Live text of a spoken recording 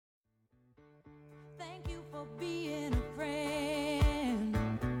being a friend.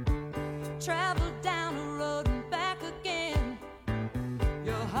 Travel down the road and back again.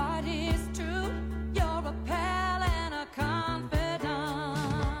 Your heart is true. You're a pal and a confidant.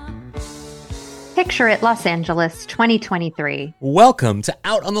 Picture it, Los Angeles, 2023. Welcome to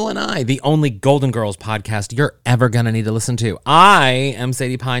Out on the Lanai, the only Golden Girls podcast you're ever going to need to listen to. I am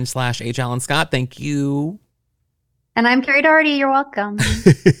Sadie Pine / H. Alan Scott. Thank you. And I'm Carrie Doherty. You're welcome.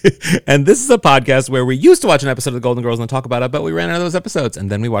 And this is a podcast where we used to watch an episode of The Golden Girls and talk about it, but we ran out of those episodes.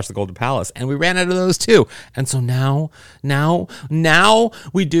 And then we watched The Golden Palace, and we ran out of those too. And so now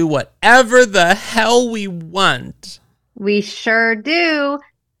we do whatever the hell we want. We sure do.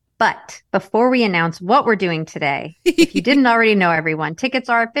 But before we announce what we're doing today, if you didn't already know, everyone, tickets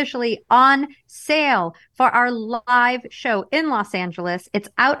are officially on sale for our live show in Los Angeles. It's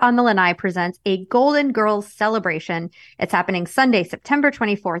Out on the Lanai presents a Golden Girls celebration. It's happening Sunday, September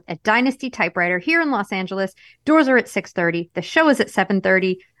 24th at Dynasty Typewriter here in Los Angeles. Doors are at 6:30. The show is at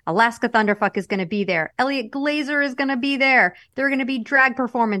 7:30. Alaska Thunderfuck is going to be there. Elliot Glazer is going to be there. There are going to be drag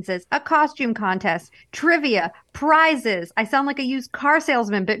performances, a costume contest, trivia, prizes. I sound like a used car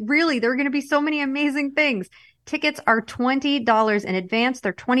salesman, but really, there are going to be so many amazing things. Tickets are $20 in advance.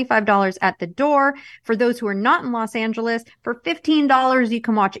 They're $25 at the door. For those who are not in Los Angeles, for $15, you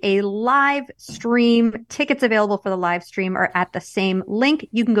can watch a live stream. Tickets available for the live stream are at the same link.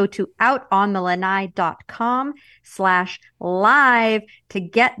 You can go to outonthelanai.com/live to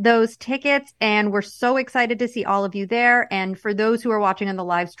get those tickets. And we're so excited to see all of you there. And for those who are watching on the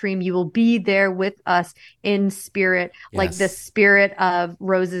live stream, you will be there with us in spirit, like the spirit of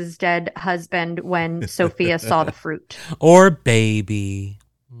Rose's dead husband when Sophia saw the fruit. Or baby.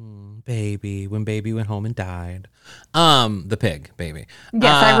 Baby. When baby went home and died. The pig, baby.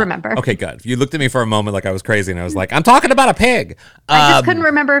 Yes, I remember. Okay, good. You looked at me for a moment like I was crazy, and I was like, I'm talking about a pig. I just couldn't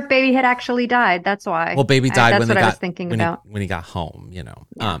remember if baby had actually died. That's why. Well, baby died when I was thinking about. When he got home, you know.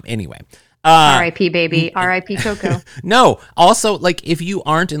 Yeah. Anyway. R.I.P. baby. R.I.P. Coco. No. Also, like, if you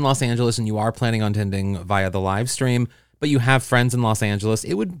aren't in Los Angeles and you are planning on attending via the live stream, but you have friends in Los Angeles,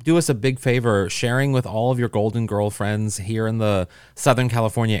 it would do us a big favor sharing with all of your Golden Girl friends here in the Southern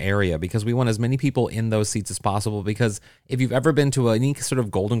California area, because we want as many people in those seats as possible. Because if you've ever been to any sort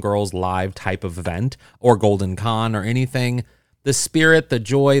of Golden Girls live type of event or Golden Con or anything, the spirit, the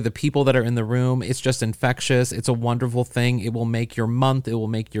joy, the people that are in the room, it's just infectious. It's a wonderful thing. It will make your month. It will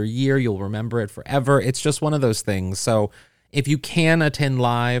make your year. You'll remember it forever. It's just one of those things. So if you can attend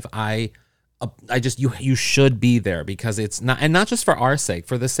live, you should be there, because it's not just for our sake,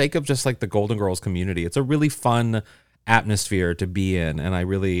 for the sake of just like the Golden Girls community. It's a really fun atmosphere to be in, and I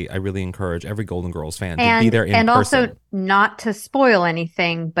really encourage every Golden Girls fan to be there in person. And also, not to spoil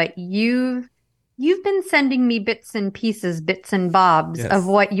anything, but you've been sending me bits and pieces, bits and bobs of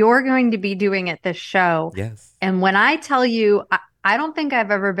what you're going to be doing at this show. Yes. And when I tell you, I don't think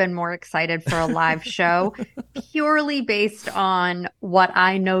I've ever been more excited for a live show, purely based on what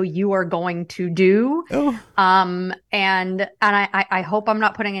I know you are going to do. Oh. And I hope I'm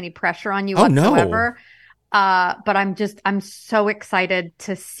not putting any pressure on you whatsoever. No. But I'm so excited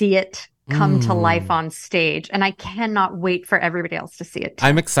to see it come to life on stage, and I cannot wait for everybody else to see it too.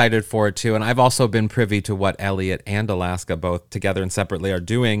 I'm excited for it too, and I've also been privy to what Elliot and Alaska, both together and separately, are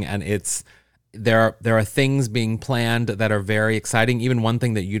doing, and there are things being planned that are very exciting. Even one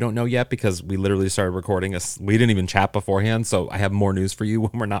thing that you don't know yet, because we literally started recording we didn't even chat beforehand, so I have more news for you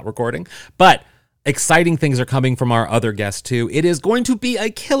when we're not recording. But exciting things are coming from our other guests too. It is going to be a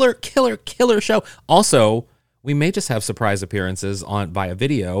killer show. Also, we may just have surprise appearances via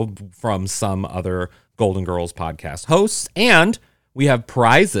video from some other Golden Girls podcast hosts. And we have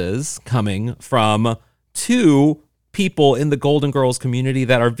prizes coming from 2 people in the Golden Girls community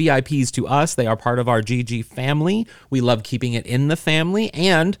that are VIPs to us. They are part of our GG family. We love keeping it in the family.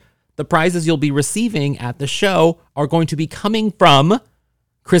 And the prizes you'll be receiving at the show are going to be coming from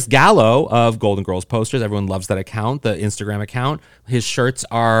Chris Gallo of Golden Girls Posters. Everyone loves that account, the Instagram account. His shirts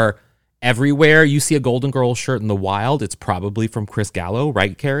are everywhere. You see a Golden Girls shirt in the wild, it's probably from Chris Gallo,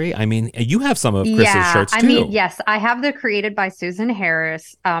 right, Carrie? I mean, you have some of Chris's shirts too. I mean, yes, I have the Created by Susan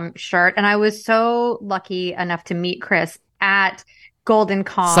Harris shirt, and I was so lucky enough to meet Chris at Golden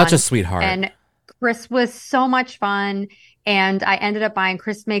Con. Such a sweetheart. And Chris was so much fun, and I ended up buying.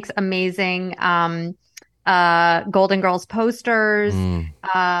 Chris makes amazing Golden Girls posters.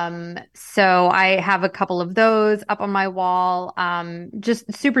 So I have a couple of those up on my wall.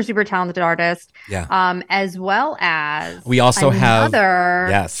 Just super talented artist. Yeah. As well as we also have another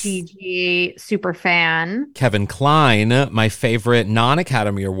GG super fan, Kevin Kline, my favorite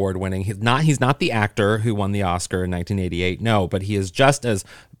non-Academy Award winning. He's not the actor who won the Oscar in 1988. No, but he is just as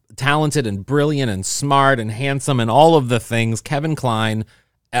talented and brilliant and smart and handsome and all of the things. Kevin Kline,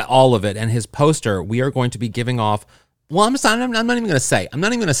 all of it. And his poster, we are going to be giving off. Well, I'm not even going to say. I'm not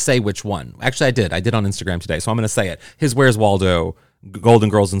even going to say which one. Actually, I did. I did on Instagram today, so I'm going to say it. His Where's Waldo, Golden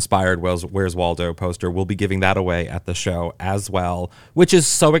Girls inspired Where's Waldo poster. We'll be giving that away at the show as well, which is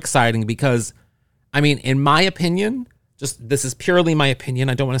so exciting because, I mean, in my opinion, this is purely my opinion.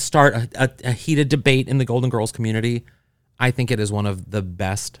 I don't want to start a heated debate in the Golden Girls community. I think it is one of the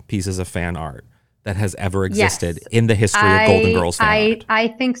best pieces of fan art that has ever existed in the history of Golden Girls fan art. I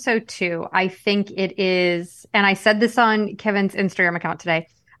think so too. I think it is, and I said this on Kevin's Instagram account today.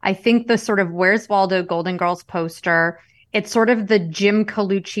 I think the sort of Where's Waldo Golden Girls poster, it's sort of the Jim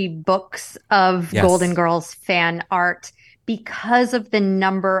Colucci books of Golden Girls fan art because of the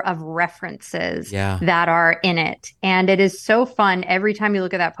number of references that are in it. And it is so fun. Every time you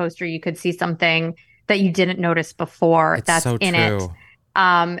look at that poster, you could see something that you didn't notice before that's so in it.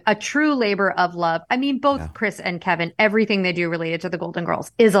 A true labor of love. I mean, both Chris and Kevin, everything they do related to the Golden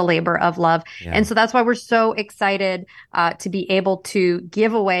Girls is a labor of love. Yeah. And so that's why we're so excited to be able to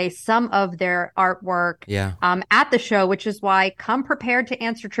give away some of their artwork at the show, which is why come prepared to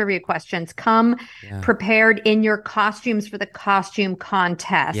answer trivia questions. Come prepared in your costumes for the costume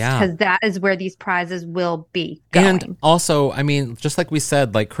contest, because that is where these prizes will be going. And also, I mean, just like we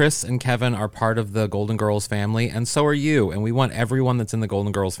said, like Chris and Kevin are part of the Golden Girls family, and so are you. And we want everyone that's in the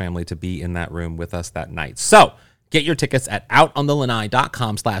Golden Girls family to be in that room with us that night. So get your tickets at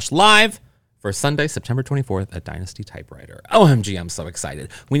outonthelanai.com/live for Sunday, September 24th at Dynasty Typewriter. OMG, I'm so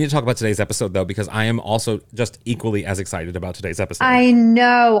excited. We need to talk about today's episode, though, because I am also just equally as excited about today's episode. I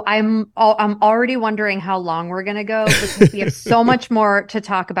know. I'm already wondering how long we're going to go because we have so much more to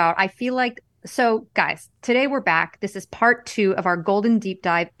talk about. I feel like, so guys, today we're back. This is part 2 of our golden deep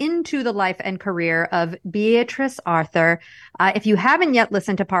dive into the life and career of Beatrice Arthur. If you haven't yet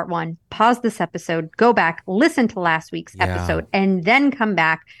listened to part 1, pause this episode, go back, listen to last week's episode, and then come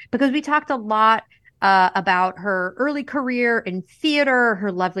back because we talked a lot about her early career in theater,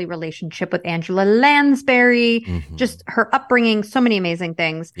 her lovely relationship with Angela Lansbury, just her upbringing, so many amazing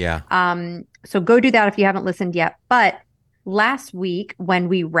things. So go do that if you haven't listened yet. But last week, when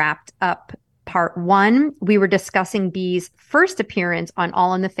we wrapped up part 1, we were discussing Bee's first appearance on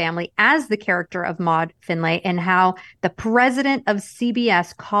All in the Family as the character of Maude Finlay and how the president of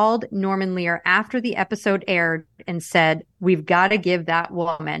CBS called Norman Lear after the episode aired and said, "We've got to give that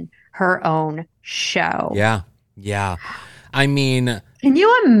woman her own show." Yeah. I mean, can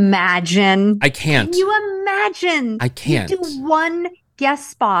you imagine? I can't. Can you imagine? I can't. You do one guest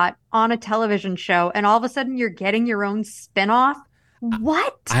spot on a television show and all of a sudden you're getting your own spinoff.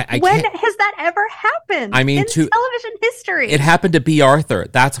 What? When has that ever happened? I mean, in television history? It happened to Bea Arthur.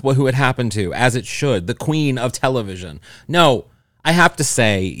 That's who it happened to, as it should. The queen of television. No, I have to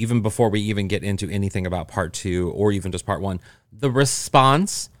say, even before we even get into anything about part 2 or even just part 1, the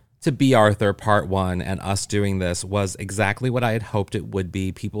response to Bea Arthur part 1 and us doing this was exactly what I had hoped it would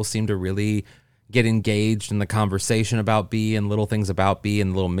be. People seem to really get engaged in the conversation about Bea and little things about Bea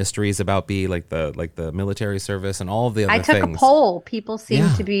and little mysteries about Bea, like the military service and all of the other things. I took a poll. People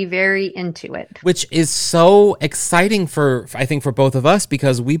seem to be very into it. Which is so exciting I think for both of us,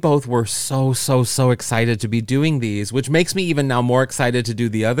 because we both were so excited to be doing these, which makes me even now more excited to do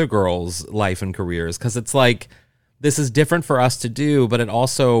the other girls' life and careers, because it's like, this is different for us to do, but it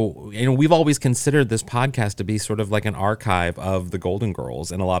also, we've always considered this podcast to be sort of like an archive of the Golden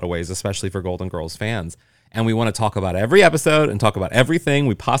Girls in a lot of ways, especially for Golden Girls fans. And we want to talk about every episode and talk about everything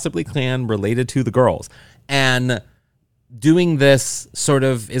we possibly can related to the girls. And doing this sort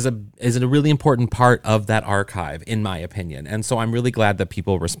of is a really important part of that archive, in my opinion. And so I'm really glad that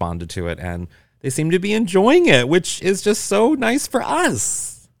people responded to it and they seem to be enjoying it, which is just so nice for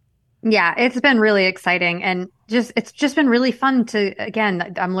us. Yeah, it's been really exciting, and it's just been really fun to,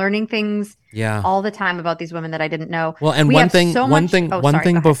 again, I'm learning things all the time about these women that I didn't know. Well, and one thing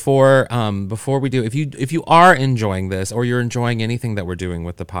before we do, if you are enjoying this or you're enjoying anything that we're doing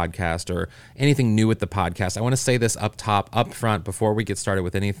with the podcast or anything new with the podcast, I want to say this up front before we get started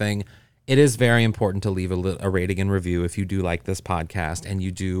with anything. It is very important to leave a rating and review if you do like this podcast and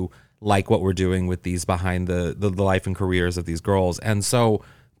you do like what we're doing with these behind the life and careers of these girls. And so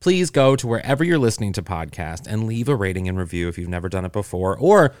please go to wherever you're listening to podcast and leave a rating and review if you've never done it before.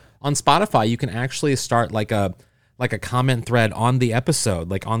 Or on Spotify, you can actually start like a comment thread on the episode,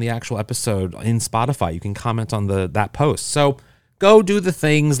 like on the actual episode in Spotify. You can comment on that post. So go do the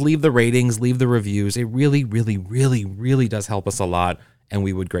things, leave the ratings, leave the reviews. It really, really, really, really does help us a lot, and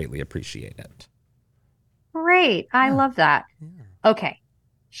we would greatly appreciate it. Great. I love that. Yeah. Okay.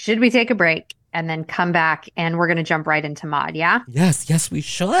 Should we take a break? and then come back and we're going to jump right into Maude. Yeah. Yes, we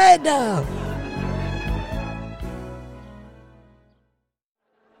should.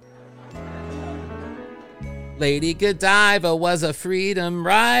 Lady Godiva was a freedom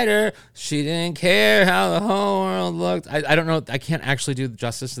rider. She didn't care how the whole world looked. I don't know. I can't actually do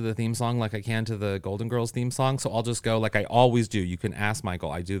justice to the theme song like I can to the Golden Girls theme song. So I'll just go like I always do. You can ask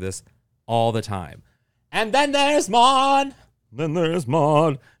Michael. I do this all the time. And then there's Maude. Then there's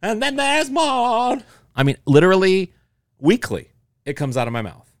Maude. And then there's Maude. I mean, literally weekly, it comes out of my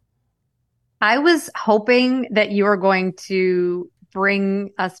mouth. I was hoping that you were going to bring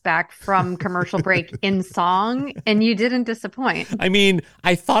us back from commercial break in song, and you didn't disappoint. I mean,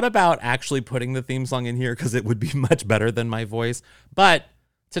 I thought about actually putting the theme song in here because it would be much better than my voice. But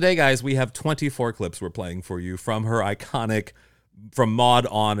today, guys, we have 24 clips we're playing for you from her iconic, from Maude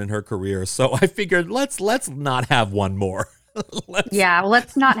on in her career. So I figured let's not have one more.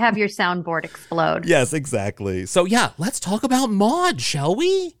 Let's not have your soundboard explode. Yes, exactly. So yeah, let's talk about Maude, shall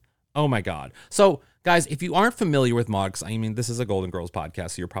we? Oh my God. So guys, if you aren't familiar with Maude, 'cause I mean, this is a Golden Girls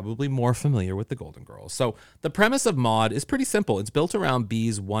podcast, so you're probably more familiar with the Golden Girls. So the premise of Maude is pretty simple. It's built around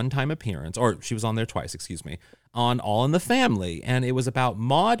Bee's one-time appearance, or she was on there twice, excuse me, on All in the Family. And it was about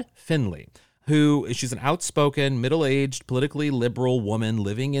Maude Finley, she's an outspoken, middle-aged, politically liberal woman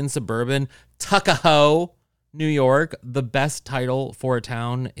living in suburban Tuckahoe, New York, the best title for a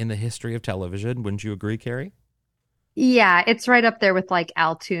town in the history of television. Wouldn't you agree, Carrie? Yeah, it's right up there with like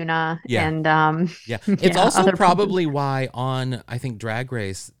Altoona and It's also probably why on I think Drag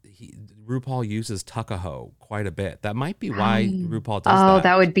Race RuPaul uses Tuckahoe quite a bit. That might be why RuPaul does that. Oh,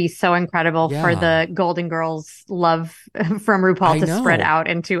 that would be so incredible for the Golden Girls love from RuPaul to spread out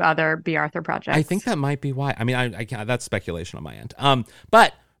into other B. Arthur projects. I think that might be why. I mean, I can't, that's speculation on my end.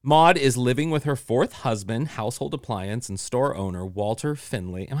 But Maude is living with her fourth husband, household appliance and store owner Walter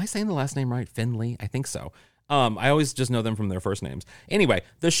Finley. Am I saying the last name right? Finley? I think so. I always just know them from their first names. Anyway,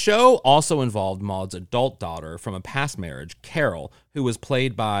 the show also involved Maude's adult daughter from a past marriage, Carol, who was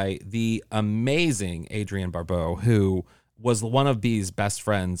played by the amazing Adrienne Barbeau, who was one of Bee's best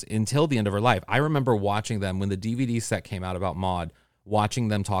friends until the end of her life. I remember watching them when the DVD set came out about Maude, watching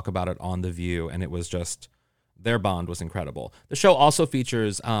them talk about it on The View, and it was just, their bond was incredible. The show also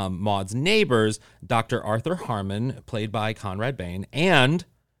features Maude's neighbors, Dr. Arthur Harmon, played by Conrad Bain, and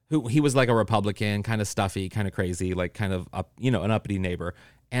he was like a Republican, kind of stuffy, kind of crazy, like kind of an uppity neighbor.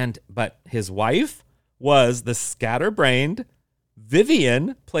 But his wife was the scatterbrained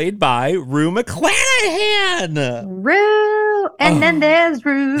Vivian, played by Rue McClanahan. Rue, and then there's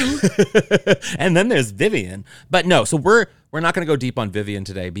Rue, and then there's Vivian. But no, so we're not going to go deep on Vivian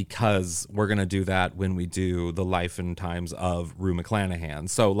today because we're going to do that when we do the life and times of Rue McClanahan.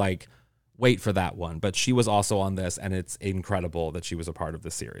 So like, wait for that one. But she was also on this, and it's incredible that she was a part of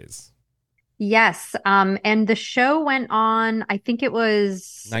the series. Yes. And the show went on, I think it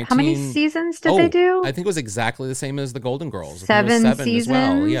was, how many seasons did they do? I think it was exactly the same as the Golden Girls. Seven seasons. As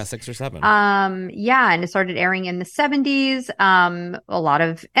well. Yeah, 6 or 7. And it started airing in the 70s. A lot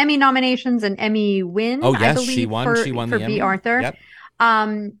of Emmy nominations and Emmy wins. Oh, yes, I believe, she won for the B. Emmy. Arthur. Yep.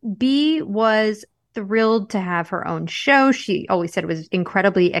 B was thrilled to have her own show. She always said it was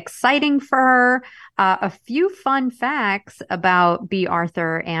incredibly exciting for her. A few fun facts about B.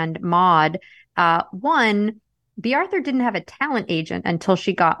 Arthur and Maude. One, B. Arthur didn't have a talent agent until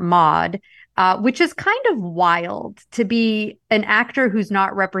she got Maude, which is kind of wild to be an actor who's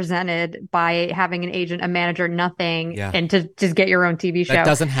not represented by having an agent, a manager, nothing, and to just get your own TV show. That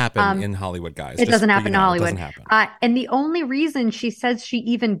doesn't happen in Hollywood, guys. It doesn't happen in Hollywood. It doesn't happen. And the only reason she says she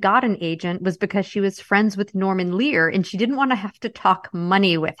even got an agent was because she was friends with Norman Lear and she didn't want to have to talk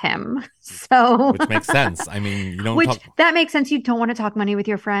money with him. So, which makes sense. I mean, you don't that makes sense. You don't want to talk money with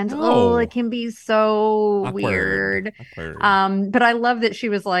your friends. No. Oh, it can be so Awkward. weird. Awkward. But I love that she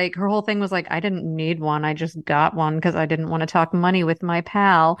was like, her whole thing was like, I didn't need one. I just got one because I didn't want to talk money with my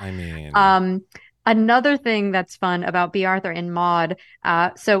pal. I mean, another thing that's fun about B. Arthur and Maude.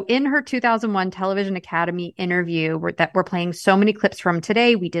 So in her 2001 Television Academy interview that we're playing so many clips from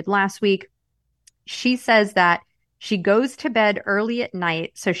today, we did last week, she says that she goes to bed early at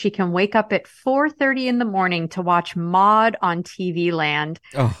night so she can wake up at 4:30 in the morning to watch Maude on TV Land,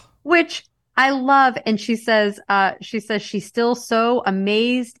 which I love. And she says she's still so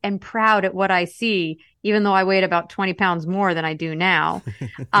amazed and proud at what I see, even though I weighed about 20 pounds more than I do now.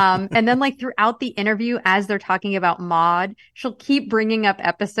 And then like throughout the interview, as they're talking about Maude, she'll keep bringing up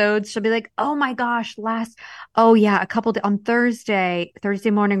episodes. She'll be like, oh my gosh, on Thursday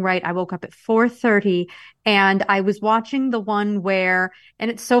morning, right? I woke up at 4:30 and I was watching the one where, and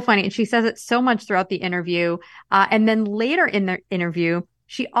it's so funny. And she says it so much throughout the interview. And then later in the interview,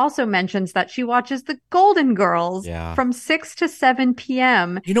 she also mentions that she watches The Golden Girls Yeah. from 6 to 7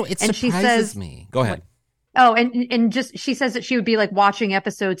 p.m. You know, it And she surprises says, me. Go ahead. oh, and just she says that she would be like watching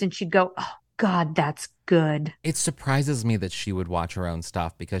episodes and she'd go, oh God, that's good. It surprises me that she would watch her own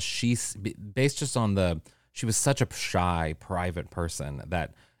stuff because she's based just on she was such a shy, private person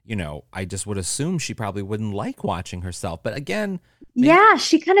that, you know, I just would assume she probably wouldn't like watching herself. But again, Yeah,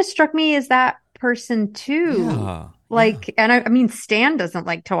 she kind of struck me as that person too. yeah, Like, and I mean, Stan doesn't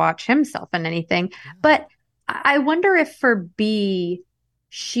like to watch himself in anything, but I wonder if for B,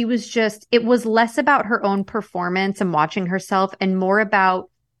 she was just, it was less about her own performance and watching herself and more about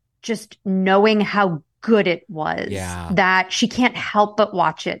just knowing how good it was, Yeah. that she can't help but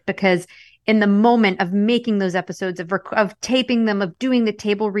watch it because in the moment of making those episodes, of taping them, of doing the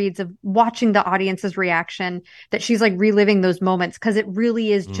table reads, of watching the audience's reaction, that she's like reliving those moments because it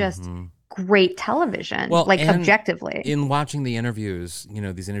really is just great television, Well, like and objectively. in watching the interviews, you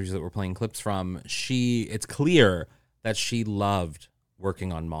know, these interviews that we're playing clips from, it's clear that she loved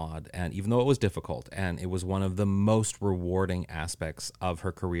working on Maude, and even though it was difficult, and it was one of the most rewarding aspects of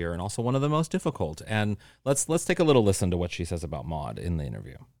her career and also one of the most difficult. And let's take a little listen to what she says about Maude in the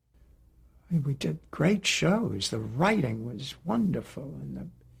interview. We did great shows. The writing was wonderful, and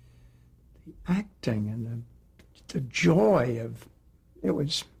the acting and the joy of it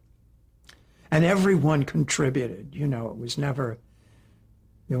was, and everyone contributed. You know,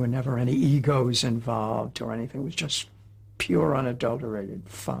 there were never any egos involved or anything. It was just pure, unadulterated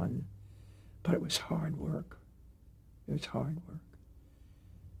fun. But it was hard work. It was hard work.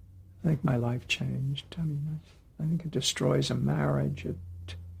 I think my life changed. I mean, I think it destroys a marriage.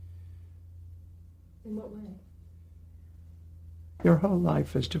 In what way? Your whole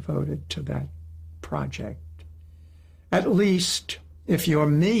life is devoted to that project. At least, if you're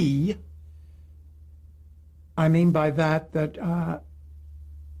me, I mean by that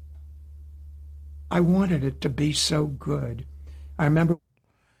I wanted it to be so good. I remember.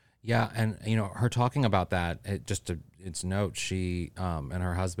 Yeah, and you know, her talking about that, it's note, she and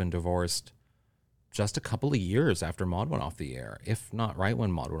her husband divorced just a couple of years after Maude went off the air, if not right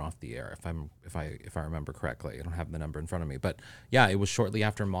when Maude went off the air, if I remember correctly. I don't have the number in front of me, but yeah, it was shortly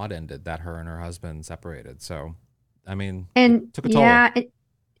after Maude ended that her and her husband separated. So, I mean, And it took a toll. yeah,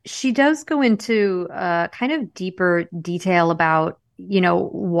 she does go into kind of deeper detail about, you know,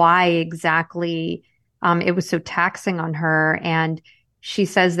 why exactly it was so taxing on her. And she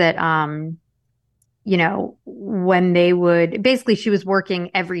says that, you know, when they would, basically she was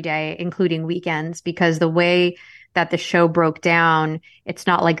working every day, including weekends, because the way that the show broke down, it's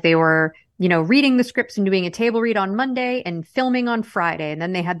not like they were, you know, reading the scripts and doing a table read on Monday and filming on Friday. And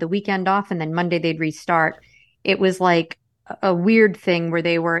then they had the weekend off and then Monday they'd restart. It was like a weird thing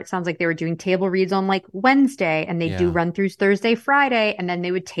where it sounds like they were doing table reads on like Wednesday and they do run throughs Thursday, Friday, and then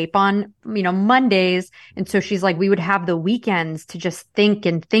they would tape on, you know, Mondays. And so she's like, we would have the weekends to just think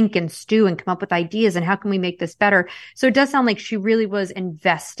and stew and come up with ideas and how can we make this better? So it does sound like she really was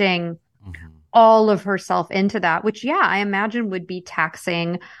investing all of herself into that, which, yeah, I imagine would be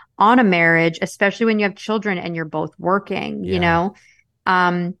taxing on a marriage, especially when you have children and you're both working, you know?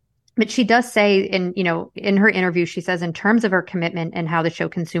 But she does say in her interview, she says in terms of her commitment and how the show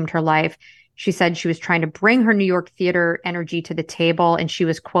consumed her life, she said she was trying to bring her New York theater energy to the table. And she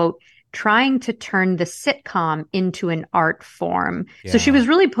was, quote, trying to turn the sitcom into an art form. So she was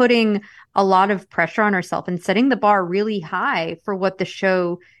really putting a lot of pressure on herself and setting the bar really high for what the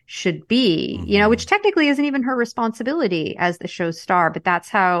show should be, you know, which technically isn't even her responsibility as the show's star, but that's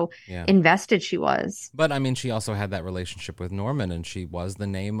how invested she was. But I mean, she also had that relationship with Norman and she was the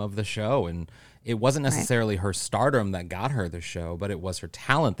name of the show. And it wasn't necessarily her stardom that got her the show, but it was her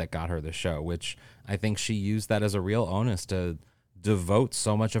talent that got her the show, which I think she used that as a real onus to devote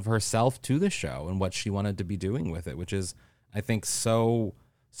so much of herself to the show and what she wanted to be doing with it, which is, I think, so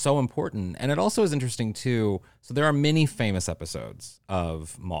important. And it also is interesting too. So there are many famous episodes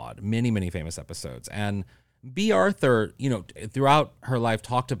of Maude, many famous episodes. And B. Arthur, you know, throughout her life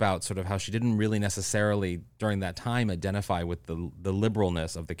talked about sort of how she didn't really necessarily during that time identify with the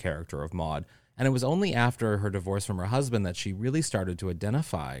liberalness of the character of Maude. And it was only after her divorce from her husband that she really started to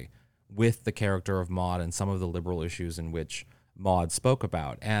identify with the character of Maude and some of the liberal issues in which Maude spoke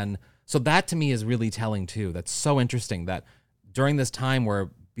about. And so that to me is really telling too. That's so interesting that during this time where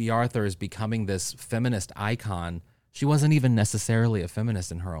B. Arthur is becoming this feminist icon, she wasn't even necessarily a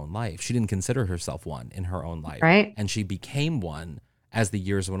feminist in her own life. She didn't consider herself one in her own life. Right. And she became one as the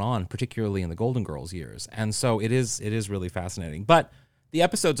years went on, particularly in the Golden Girls years. And so it is really fascinating. But the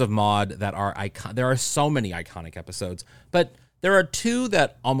episodes of Maude that are there are so many iconic episodes, but There are two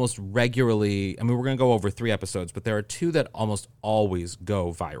that almost regularly, I mean, we're going to go over 3 episodes, but there are two that almost always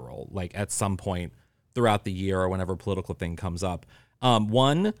go viral, like at some point throughout the year or whenever a political thing comes up.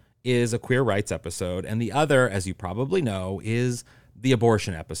 One is a queer rights episode, and the other, as you probably know, is the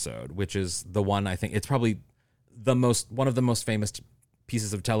abortion episode, which is the one I think it's probably one of the most famous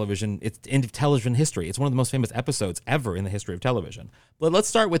pieces of television. It's in television history. It's one of the most famous episodes ever in the history of television. But let's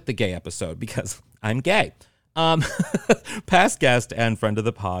start with the gay episode because I'm gay. Past guest and friend of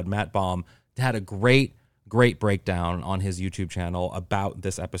the pod, Matt Baum, had a great breakdown on his YouTube channel about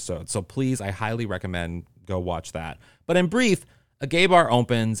this episode. So please, I highly recommend go watch that. But in brief, a gay bar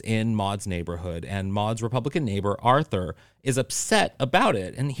opens in Maud's neighborhood, and Maud's Republican neighbor, Arthur, is upset about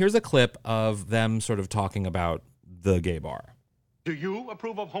it. And here's a clip of them sort of talking about the gay bar. Do you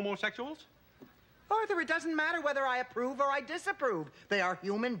approve of homosexuals? Arthur, it doesn't matter whether I approve or I disapprove. They are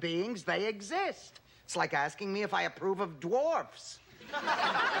human beings. They exist. It's like asking me if I approve of dwarfs. Well,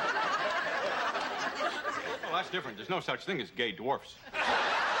 that's different. There's no such thing as gay dwarfs.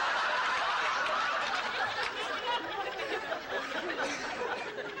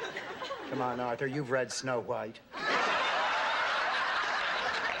 Come on, Arthur, you've read Snow White.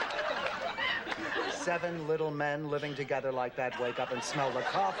 7 little men living together like that wake up and smell the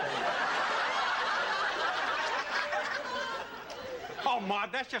coffee. Oh, Maud,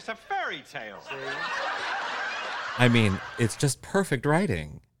 that's just a fairy tale. See? I mean, it's just perfect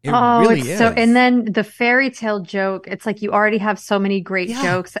writing. It really is. And then the fairy tale joke, it's like you already have so many great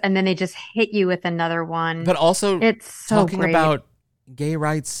jokes, and then they just hit you with another one. But also, it's so talking great. about gay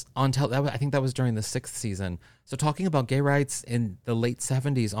rights on I think that was during the 6th season. So talking about gay rights in the late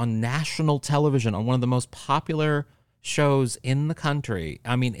 70s on national television on one of the most popular shows in the country.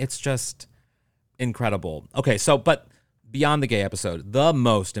 I mean, it's just incredible. Okay, so but beyond the gay episode, the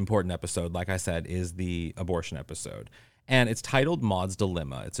most important episode, like I said, is the abortion episode. And it's titled Maud's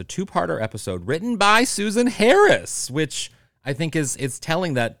Dilemma. It's a 2-parter episode written by Susan Harris, which I think is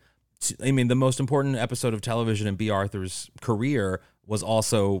telling that, I mean, the most important episode of television in B. Arthur's career was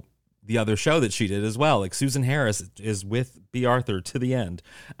also the other show that she did as well. Like Susan Harris is with B. Arthur to the end.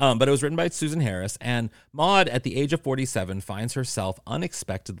 But it was written by Susan Harris, and Maud, at the age of 47, finds herself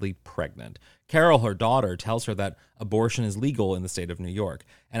unexpectedly pregnant. Carol, her daughter, tells her that abortion is legal in the state of New York.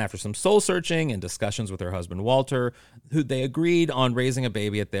 And after some soul searching and discussions with her husband, Walter, who they agreed on raising a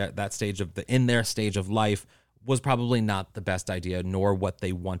baby at that stage of in their stage of life was probably not the best idea, nor what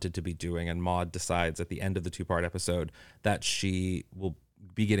they wanted to be doing. And Maud decides at the end of the 2-part episode that she will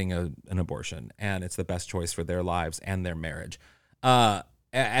be getting an abortion, and it's the best choice for their lives and their marriage.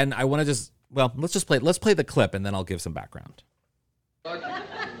 And I want to let's play the clip, and then I'll give some background.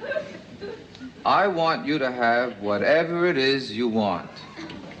 I want you to have whatever it is you want.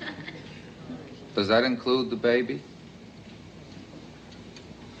 Does that include the baby?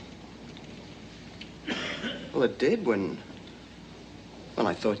 Well, it did when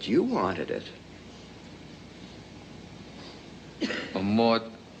I thought you wanted it. Or Maud,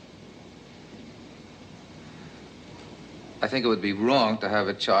 I think it would be wrong to have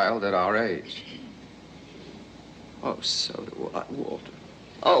a child at our age. Oh, so do I, Walter.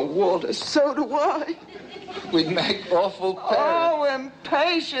 Oh, Walter, so do I. We'd make awful parents. Oh,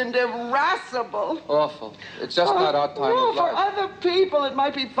 impatient, irascible. Awful. It's just not our time Well, of for life. other people, it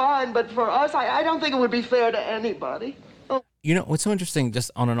might be fine, but for us, I don't think it would be fair to anybody. Oh. You know, what's so interesting,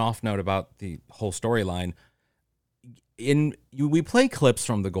 just on an off note about the whole storyline, we play clips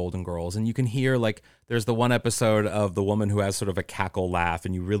from the Golden Girls, and you can hear, like, there's the one episode of the woman who has sort of a cackle laugh,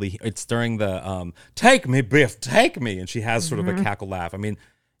 and it's during the take me, Biff, take me, and she has sort of a cackle laugh. I mean,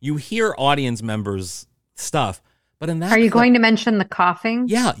 you hear audience members stuff, but in that Are you going to mention the coughing?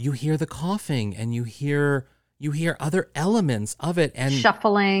 Yeah, you hear the coughing, and you hear other elements of it, and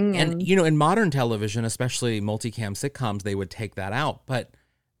shuffling, and you know, in modern television, especially multicam sitcoms, they would take that out, but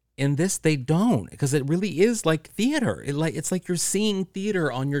in this, they don't, because it really is like theater. It's like you're seeing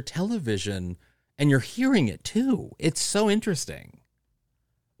theater on your television, and you're hearing it too. It's so interesting.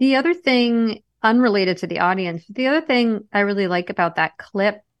 The other thing, unrelated to the audience, the other thing I really like about that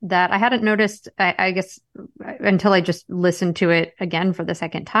clip that I hadn't noticed, I guess, until I just listened to it again for the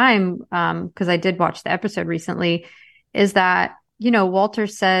second time, because I did watch the episode recently, is that, you know, Walter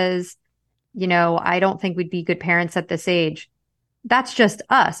says, you know, I don't think we'd be good parents at this age. That's just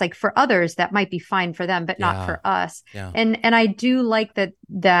us. Like, for others, that might be fine for them, but not for us. Yeah. And I do like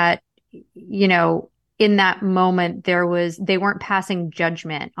that, you know, in that moment, they weren't passing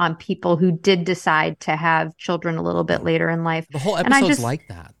judgment on people who did decide to have children a little bit later in life. The whole episode's like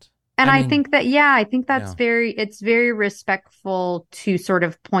that. And I think that's it's very respectful to sort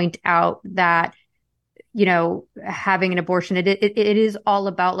of point out that, having an abortion. It is all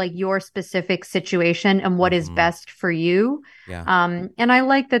about like your specific situation and what is best for you. Yeah. And I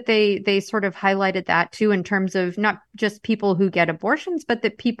like that they sort of highlighted that too, in terms of not just people who get abortions, but the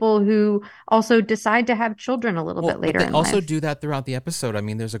people who also decide to have children a little bit later But they in also life. do that throughout the episode. I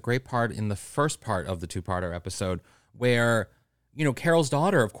mean, there's a great part in the first part of the two-parter episode where, Carol's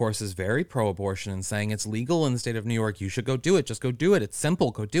daughter, of course, is very pro-abortion and saying it's legal in the state of New York. You should go do it. Just go do it. It's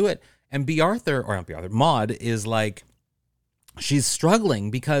simple. Go do it. And Maude is like, she's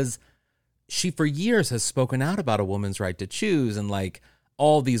struggling because she for years has spoken out about a woman's right to choose and like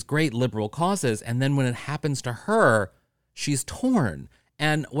all these great liberal causes. And then when it happens to her, she's torn.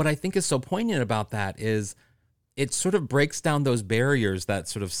 And what I think is so poignant about that is it sort of breaks down those barriers that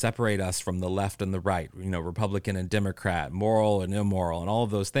sort of separate us from the left and the right, Republican and Democrat, moral and immoral, and all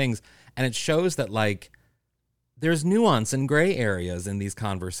of those things. And it shows that like there's nuance and gray areas in these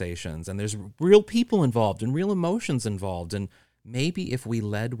conversations, and there's real people involved and real emotions involved. And maybe if we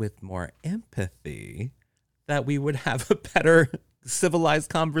led with more empathy, that we would have a better civilized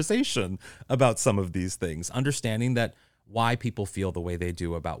conversation about some of these things, understanding that why people feel the way they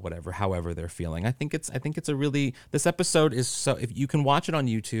do about however they're feeling. I think it's this episode is so, if you can watch it on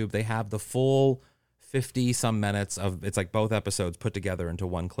YouTube, they have the full 50 some minutes of, it's like both episodes put together into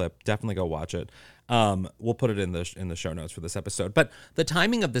one clip. Definitely go watch it. We'll put it in the show notes for this episode. But the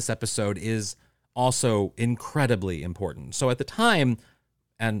timing of this episode is also incredibly important. So at the time,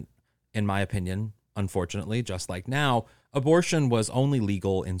 and in my opinion, unfortunately, just like now, abortion was only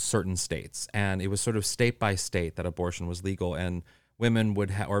legal in certain states, and it was sort of state by state that abortion was legal, and women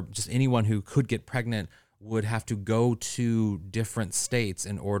would or just anyone who could get pregnant would have to go to different states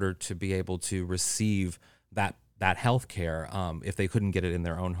in order to be able to receive that health care if they couldn't get it in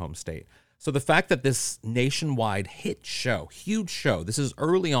their own home state. So the fact that this nationwide hit show, huge show, this is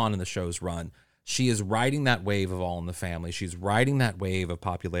early on in the show's run, she is riding that wave of All in the Family. She's riding that wave of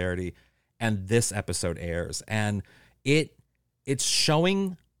popularity, and this episode airs. And it's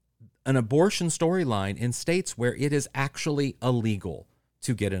showing an abortion storyline in states where it is actually illegal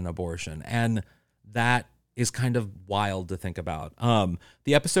to get an abortion. And that is kind of wild to think about.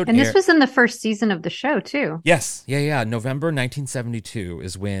 The episode And this was in the first season of the show too. Yes. Yeah. November 1972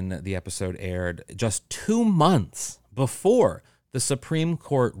 is when the episode aired, just 2 months before the Supreme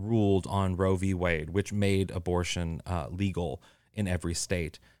Court ruled on Roe v. Wade, which made abortion legal in every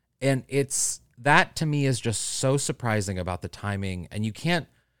state. And that to me is just so surprising about the timing. And you can't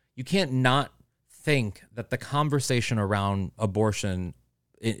not think that the conversation around abortion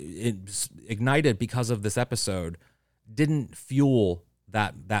it ignited because of this episode didn't fuel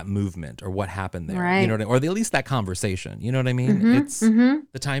that movement or what happened there, right. Or at least that conversation, you know what I mean? Mm-hmm,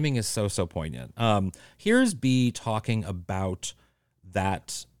 The timing is so poignant. Here's B talking about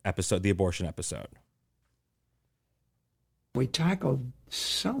that episode, the abortion episode. We tackled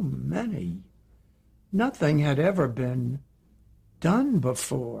so many. Nothing had ever been done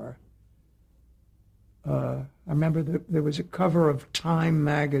before. I remember there was a cover of Time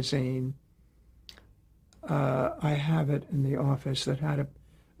magazine. I have it in the office that had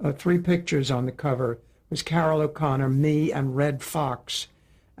 3 pictures on the cover. It was Carol O'Connor, me, and Red Fox.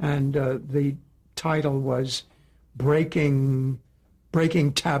 And the title was Breaking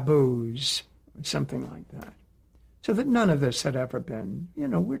Taboos, something like that. So that none of this had ever been,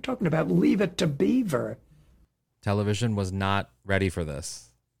 we're talking about Leave It to Beaver. Television was not ready for this.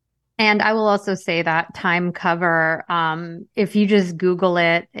 And I will also say that Time cover, if you just Google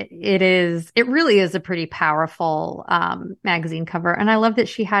it, it really is a pretty powerful magazine cover. And I love that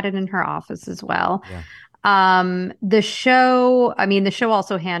she had it in her office as well. Yeah. The show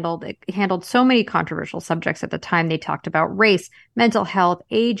also handled so many controversial subjects at the time. They talked about race, mental health,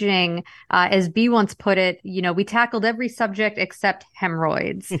 aging. As B once put it, we tackled every subject except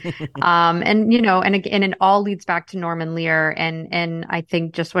hemorrhoids. And it all leads back to Norman Lear. And I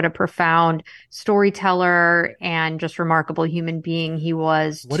think just what a profound storyteller and just remarkable human being he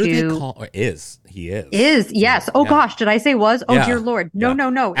was. What do they call, or is? He is. Is, yes. Oh, yeah. Gosh, did I say was? Oh, yeah. Dear Lord.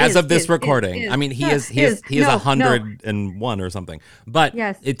 No. As of this recording. I mean, he is 101 or something. But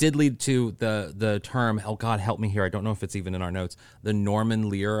yes. It did lead to the term, oh God, help me here, I don't know if it's even in our notes, the Norman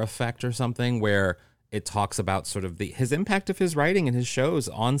Lear effect or something, where it talks about sort of his impact of his writing and his shows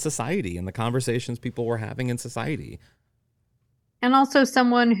on society and the conversations people were having in society. And also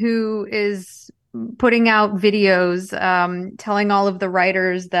someone who is putting out videos, telling all of the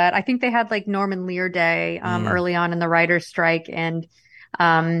writers that I think they had like Norman Lear Day early on in the writer's strike. And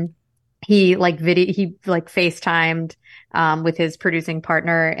he FaceTimed with his producing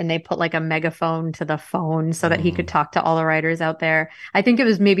partner, and they put like a megaphone to the phone so that he could talk to all the writers out there. I think it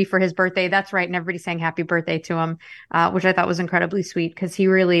was maybe for his birthday. That's right. And everybody sang happy birthday to him, which I thought was incredibly sweet because he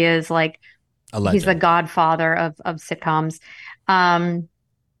really is like, he's the godfather of sitcoms.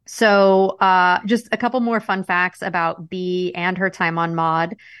 So just a couple more fun facts about Bea and her time on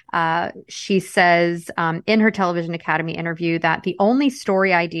Maude. She says in her Television Academy interview that the only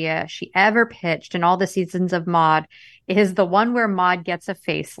story idea she ever pitched in all the seasons of Maude is the one where Maude gets a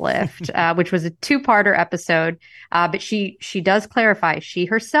facelift, which was a 2-parter episode. But she does clarify she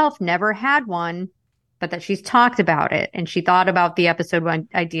herself never had one, but that she's talked about it. And she thought about the episode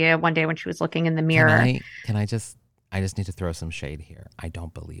idea one day when she was looking in the mirror. I just need to throw some shade here. I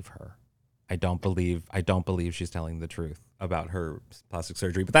don't believe her. I don't believe she's telling the truth about her plastic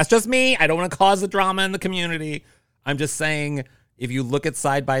surgery. But that's just me. I don't want to cause the drama in the community. I'm just saying, if you look at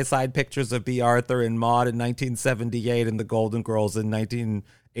side-by-side pictures of Bea Arthur and Maude in 1978 and the Golden Girls in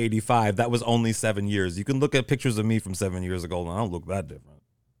 1985, that was only 7 years. You can look at pictures of me from 7 years ago, and I don't look that different.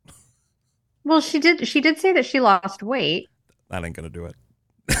 Well, she did say that she lost weight. That ain't gonna do it.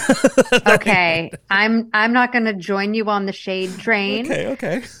 Okay, I'm not going to join you on the shade train.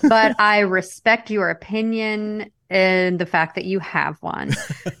 Okay. But I respect your opinion and the fact that you have one.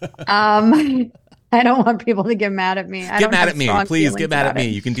 I don't want people to get mad at me. Get mad at me. Please get mad at me.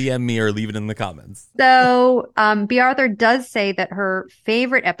 You can DM me or leave it in the comments. So Bea Arthur does say that her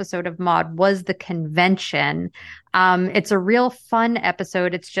favorite episode of Maude was The Convention. It's a real fun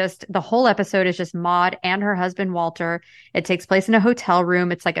episode. It's just the whole episode is just Maude and her husband, Walter. It takes place in a hotel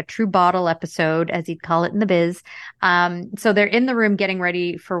room. It's like a true bottle episode, as he'd call it in the biz. So they're in the room getting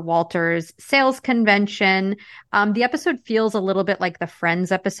ready for Walter's sales convention. The episode feels a little bit like the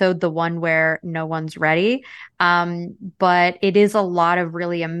Friends episode, the one where no one's ready. But it is a lot of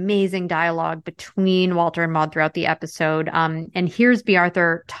really amazing dialogue between Walter and Maude throughout the episode. And here's Bea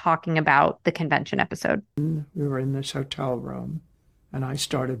Arthur talking about the convention episode. We were in this hotel room, and I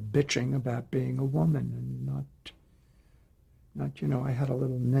started bitching about being a woman and not, I had a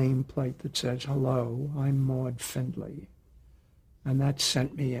little nameplate that says, "Hello, I'm Maude Findlay." And that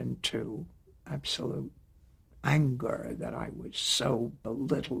sent me into absolute anger that I was so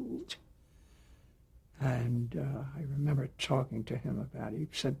belittled. And I remember talking to him about it. He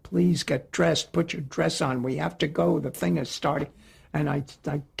said, "Please get dressed, put your dress on. We have to go. The thing is starting." And I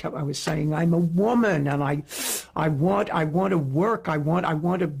was saying, "I'm a woman, and I want to work. I want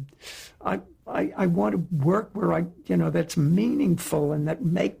to work where that's meaningful and that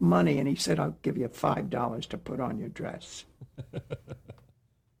make money." And he said, "I'll give you $5 to put on your dress."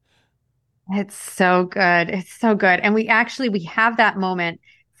 It's so good. It's so good. And we have that moment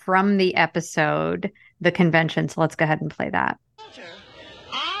from the episode, The Convention. So let's go ahead and play that.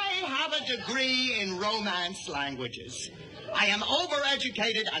 I have a degree in Romance languages. I am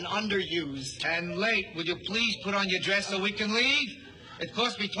overeducated and underused. And late. Would you please put on your dress so we can leave? It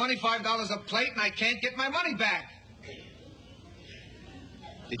cost me $25 a plate and I can't get my money back.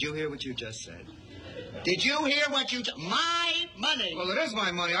 Did you hear what you just said? Did you hear what you... My money! Well, it is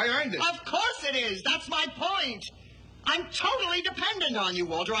my money. I earned it. Of course it is. That's my point. I'm totally dependent on you,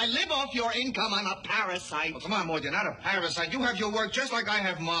 Walter. I live off your income. I'm a parasite. Oh, come on, Maud. You're not a parasite. You have your work just like I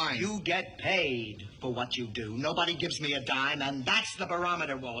have mine. You get paid for what you do. Nobody gives me a dime, and that's the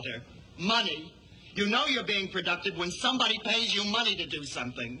barometer, Walter. Money. You know you're being productive when somebody pays you money to do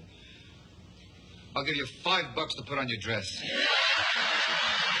something. I'll give you $5 to put on your dress.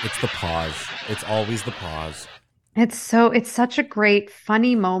 It's the pause. It's always the pause. It's such a great,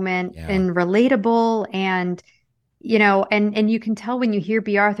 funny moment and relatable. And, and you can tell when you hear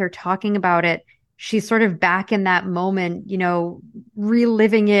Bea Arthur talking about it, she's sort of back in that moment,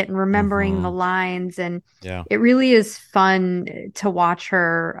 reliving it and remembering the lines. And it really is fun to watch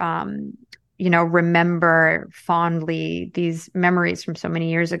her, remember fondly these memories from so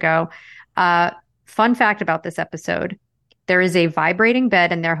many years ago. Fun fact about this episode. There is a vibrating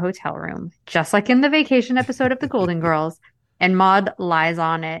bed in their hotel room, just like in the vacation episode of The Golden Girls. And Maude lies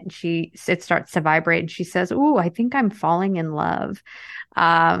on it and it starts to vibrate. And she says, "Ooh, I think I'm falling in love."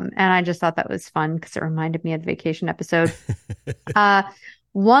 And I just thought that was fun because it reminded me of the vacation episode.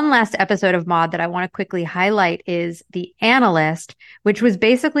 One last episode of Maude that I want to quickly highlight is The Analyst, which was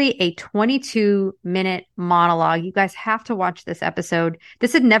basically a 22-minute monologue. You guys have to watch this episode.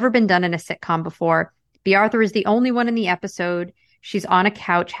 This had never been done in a sitcom before. Bea Arthur is the only one in the episode. She's on a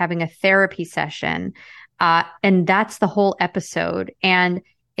couch having a therapy session. And that's the whole episode. And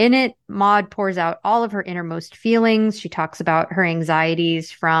in it, Maude pours out all of her innermost feelings. She talks about her anxieties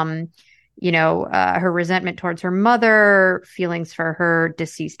from, her resentment towards her mother, feelings for her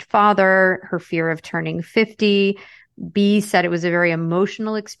deceased father, her fear of turning 50. B said it was a very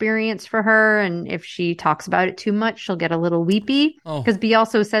emotional experience for her. And if she talks about it too much, she'll get a little weepy. Because B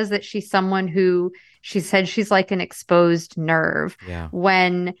also says that she's someone who, she said she's like an exposed nerve. Yeah.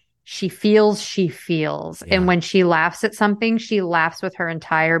 When she feels. Yeah. And when she laughs at something, she laughs with her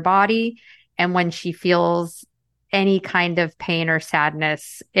entire body. And when she feels any kind of pain or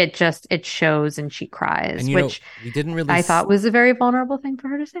sadness, it shows and she cries, And which we didn't really I thought was a very vulnerable thing for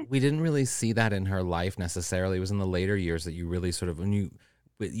her to say. We didn't really see that in her life necessarily. It was in the later years that you really sort of, when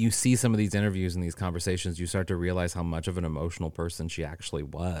you see some of these interviews and these conversations, you start to realize how much of an emotional person she actually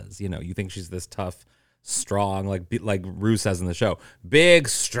was. You think she's this tough, strong, like Rue says in the show, big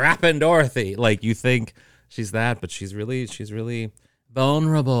strapping Dorothy. Like you think she's that, but she's really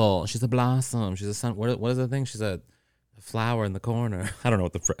vulnerable. She's a blossom. She's a sun. What is the thing? She's a flower in the corner. I don't know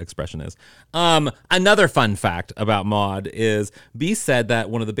what the expression is. Another fun fact about Maude is B said that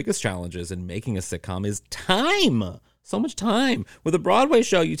one of the biggest challenges in making a sitcom is time. So much time. With a Broadway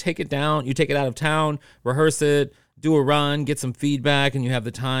show, you take it out of town, rehearse it, do a run, get some feedback, and you have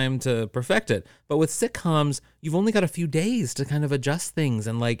the time to perfect it. But with sitcoms, you've only got a few days to kind of adjust things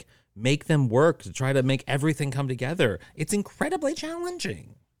and make them work, to try to make everything come together. It's incredibly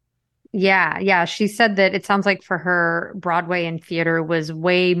challenging. Yeah. She said that it sounds like for her, Broadway and theater was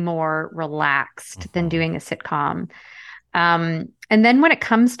way more relaxed than doing a sitcom. And then when it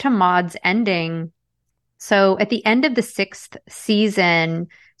comes to Maude's ending, so at the end of the 6th season,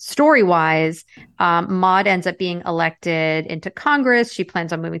 story-wise, Maude ends up being elected into Congress. She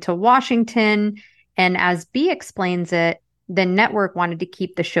plans on moving to Washington. And as B explains it, the network wanted to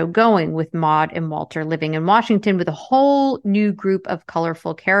keep the show going with Maude and Walter living in Washington with a whole new group of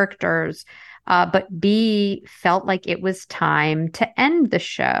colorful characters. But B felt like it was time to end the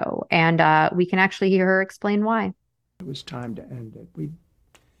show. And we can actually hear her explain why. It was time to end it.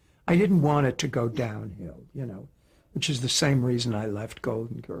 I didn't want it to go downhill, which is the same reason I left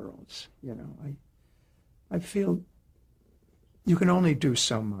Golden Girls. I feel you can only do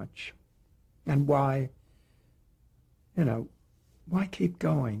so much. And why keep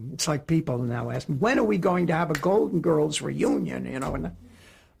going? It's like people now ask me, when are we going to have a Golden Girls reunion? And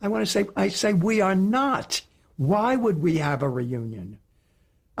I say, we are not. Why would we have a reunion?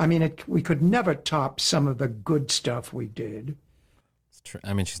 I mean, we could never top some of the good stuff we did. It's true.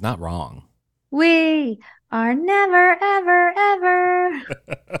 I mean, she's not wrong. We are never, ever, ever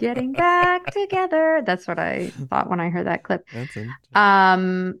getting back together. That's what I thought when I heard that clip. That's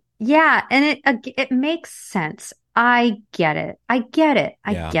interesting. Yeah, and it makes sense. I get it. I get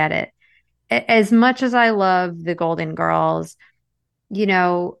it. As much as I love the Golden Girls,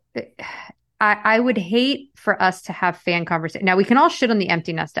 I would hate for us to have fan conversation. Now, we can all shit on the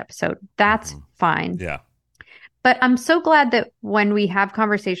Empty Nest episode. That's fine. Yeah. But I'm so glad that when we have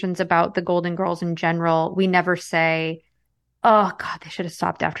conversations about the Golden Girls in general, we never say, oh, God, they should have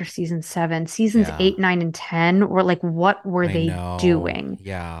stopped after season 7. Seasons 8, 9, and 10 were like, what were they doing?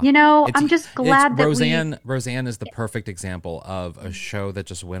 Yeah. I'm just glad that Roseanne is the perfect example of a show that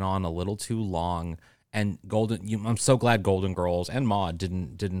just went on a little too long. And I'm so glad Golden Girls and Maude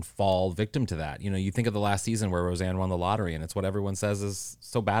didn't fall victim to that. You think of the last season where Roseanne won the lottery, and it's what everyone says is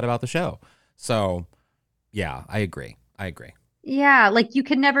so bad about the show. So, yeah, I agree. Yeah, like you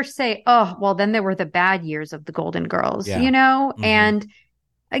could never say, oh, well, then there were the bad years of the Golden Girls, Mm-hmm. And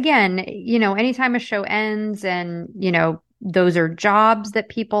again, anytime a show ends and, those are jobs that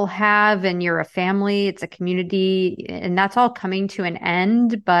people have and you're a family, it's a community, and that's all coming to an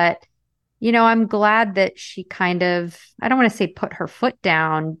end. But, I'm glad that she kind of, I don't want to say put her foot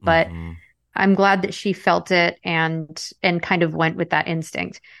down, but I'm glad that she felt it and kind of went with that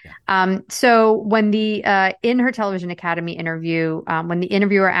instinct. Yeah. So when in her Television Academy interview, when the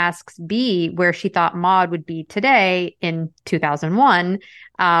interviewer asks B where she thought Maude would be today in 2001,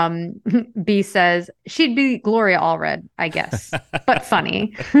 B says she'd be Gloria Allred, I guess, but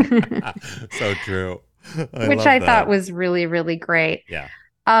funny. So true. Which I thought was really, really great. Yeah.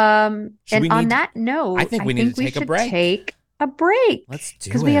 And on that note, I think we need to take a break. Take a break. Let's do it.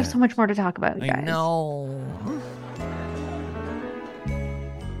 Because we have so much more to talk about, guys. I know.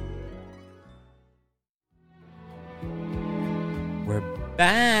 We're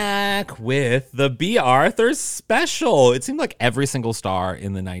back with the B. Arthur special. It seemed like every single star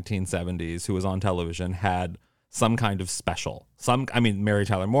in the 1970s who was on television had some kind of special. Mary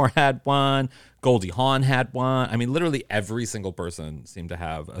Tyler Moore had one. Goldie Hawn had one. I mean, literally every single person seemed to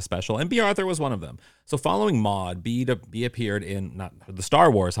have a special, and B. Arthur was one of them. So following Maude, B appeared in the Star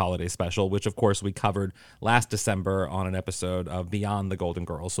Wars holiday special, which of course we covered last December on an episode of Beyond the Golden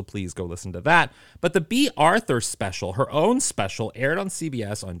Girls, so please go listen to that. But the B. Arthur special, her own special, aired on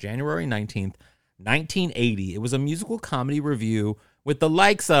CBS on January 19th, 1980. It was a musical comedy review with the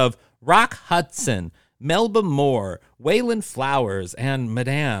likes of Rock Hudson, Melba Moore, Waylon Flowers, and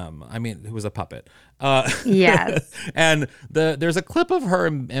Madame. Who was a puppet. Yes. And there's a clip of her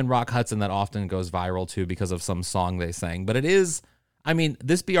and Rock Hudson that often goes viral too because of some song they sang. But it is,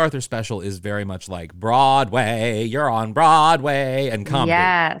 this B. Arthur special is very much like Broadway, you're on Broadway, and comedy.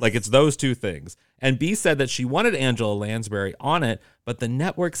 Yes. Like it's those two things. And B said that she wanted Angela Lansbury on it, but the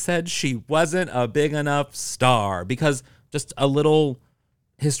network said she wasn't a big enough star because just a little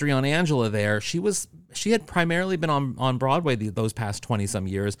history on Angela there. She had primarily been on Broadway those past 20 some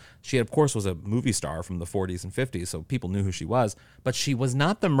years. She of course was a movie star from the 40s and 50s, so people knew who she was, but she was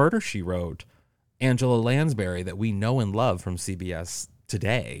not the Murder, She Wrote Angela Lansbury that we know and love from CBS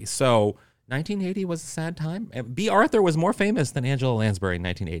today. So 1980 was a sad time. B. Arthur was more famous than Angela Lansbury in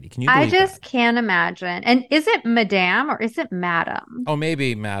 1980. Can you believe that? Can't imagine. And is it Madame or is it Madam? Oh,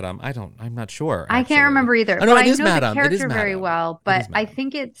 maybe Madam. I'm not sure. I can't remember either. Oh, no, but it is I know Madam. the character very well, but I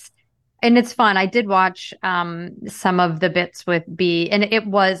think it's fun. I did watch some of the bits with B, and it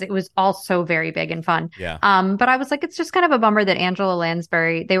was also very big and fun. Yeah. But I was like, it's just kind of a bummer that Angela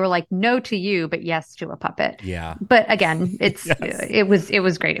Lansbury, they were like, no to you, but yes to a puppet. Yeah. But again, it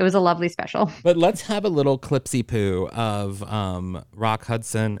was great. It was a lovely special. But let's have a little clipsy poo of Rock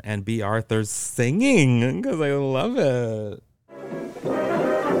Hudson and B. Arthur singing because I love it.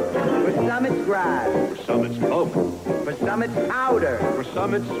 For some it's grass. For some it's coke. For some it's powder. For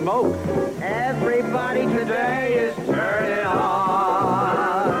some it's smoke. Everybody today is turning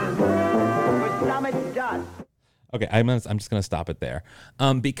on. For some it's dust. Okay, I'm just gonna stop it there,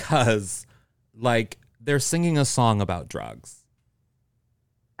 because they're singing a song about drugs.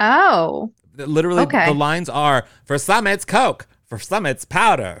 Oh, literally, okay. The lines are: for some it's coke, for some it's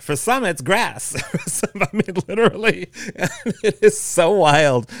powder, for some it's grass. Literally, it is so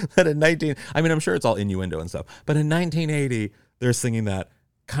wild that I'm sure it's all innuendo and stuff, but in 1980, they're singing that.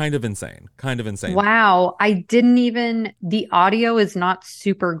 Kind of insane. Wow. The audio is not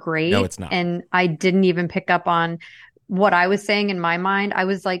super great. No, it's not. And I didn't even pick up on what I was saying in my mind. I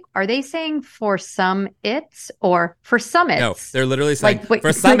was like, are they saying for some it's or for summits? No, they're literally saying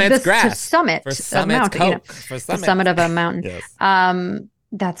for some it's grass. To summit. For some it's coke. For some the summit of a mountain. Yes.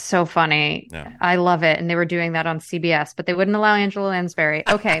 That's so funny. Yeah. I love it. And they were doing that on CBS, but they wouldn't allow Angela Lansbury.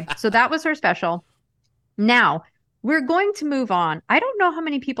 Okay. So that was her special. Now, we're going to move on. I don't know how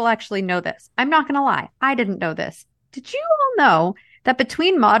many people actually know this. I'm not going to lie. I didn't know this. Did you all know that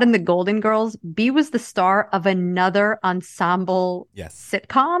between Maude and the Golden Girls, B was the star of another ensemble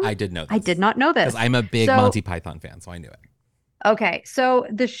sitcom? I did know this. I did not know this. Because I'm a big Monty Python fan, so I knew it. Okay, so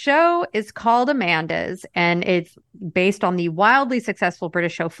the show is called Amanda's, and it's based on the wildly successful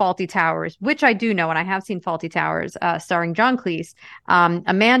British show Fawlty Towers, which I do know, and I have seen Fawlty Towers, starring John Cleese.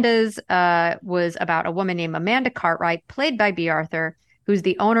 Amanda's was about a woman named Amanda Cartwright, played by B. Arthur, who's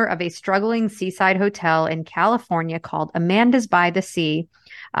the owner of a struggling seaside hotel in California called Amanda's by the Sea.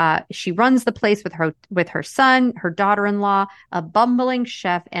 She runs the place with her son, her daughter-in-law, a bumbling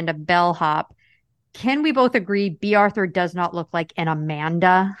chef, and a bellhop. Can we both agree B. Arthur does not look like an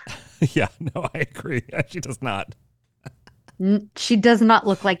Amanda? Yeah, no, I agree. She does not. She does not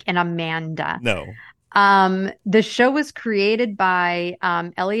look like an Amanda. No. The show was created by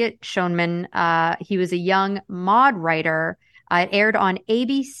Elliot Schoenman. He was a young Maude writer. It aired on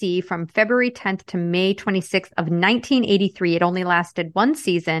ABC from February 10th to May 26th of 1983. It only lasted one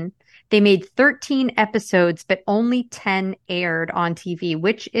season. They made 13 episodes, but only 10 aired on TV,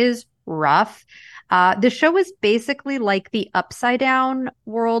 which is rough. The show is basically like the upside down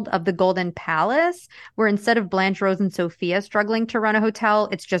world of the Golden Palace, where instead of Blanche, Rose, and Sophia struggling to run a hotel,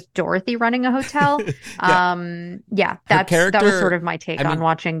 it's just Dorothy running a hotel. That was sort of my take on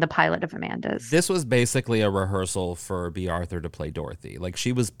watching the pilot of Amanda's. This was basically a rehearsal for B. Arthur to play Dorothy. Like,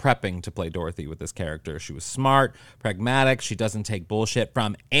 she was prepping to play Dorothy with this character. She was smart, pragmatic. She doesn't take bullshit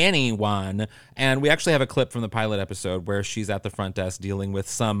from anyone. And we actually have a clip from the pilot episode where she's at the front desk dealing with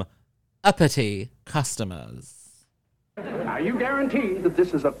some uppity customers. Are you guaranteed that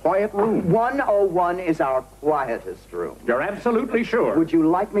this is a quiet room? 101 is our quietest room. You're absolutely sure? Would you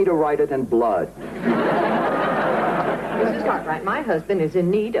like me to write it in blood? Mrs. Cartwright, my husband is in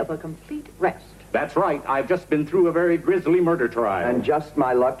need of a complete rest. That's right. I've just been through a very grisly murder trial. And just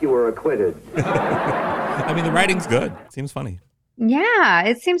my luck, you were acquitted. I mean, the writing's good. Seems funny. Yeah,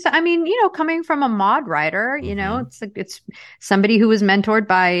 it seems, I mean, coming from a Maude writer, it's somebody who was mentored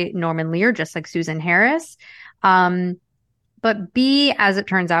by Norman Lear, just like Susan Harris. But Bea, as it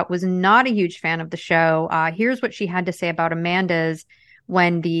turns out, was not a huge fan of the show. Here's what she had to say about Amanda's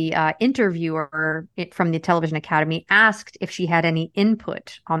when the interviewer from the Television Academy asked if she had any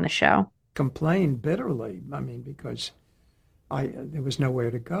input on the show. Complained bitterly. I mean, because there was nowhere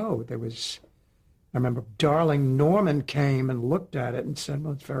to go. I remember darling Norman came and looked at it and said,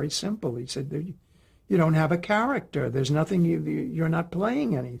 well, it's very simple. He said, you don't have a character. There's nothing, you're not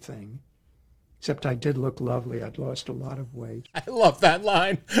playing anything. Except I did look lovely. I'd lost a lot of weight. I love that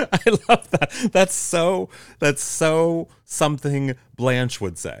line. I love that. That's so something Blanche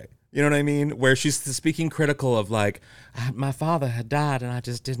would say. You know what I mean? Where she's speaking critical of like, my father had died and I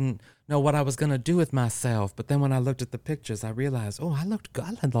just didn't know what I was going to do with myself. But then when I looked at the pictures, I realized, I looked good.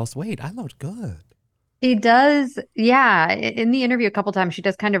 I had lost weight. I looked good. He does. Yeah. In the interview a couple times, she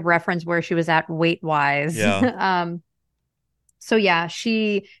does kind of reference where she was at weight-wise. Yeah. So yeah,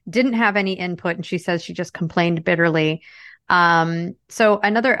 she didn't have any input and she says she just complained bitterly. So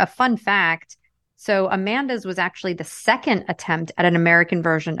a fun fact. So Amanda's was actually the second attempt at an American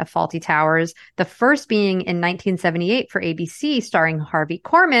version of Fawlty Towers, the first being in 1978 for ABC, starring Harvey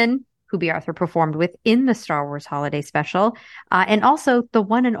Korman, who Bea Arthur performed with in the Star Wars Holiday Special, and also the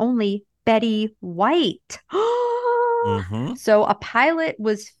one and only Betty White. Mm-hmm. So a pilot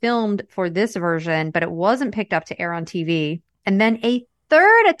was filmed for this version, but it wasn't picked up to air on TV. And then a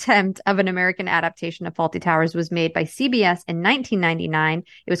third attempt of an American adaptation of Fawlty Towers was made by CBS in 1999.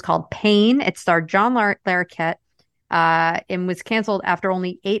 It was called Pain. It starred John Larroquette and was canceled after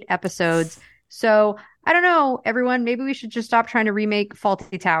only 8 episodes. So I don't know, everyone, maybe we should just stop trying to remake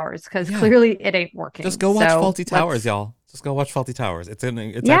Fawlty Towers because clearly it ain't working. Just go watch Fawlty Towers, y'all. Just go watch Fawlty Towers. It's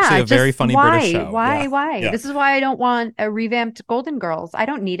actually a very funny British show. Why? Yeah. This is why I don't want a revamped Golden Girls. I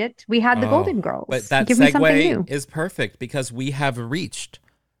don't need it. We had the Golden Girls. But that Give me something segue new. is perfect because we have reached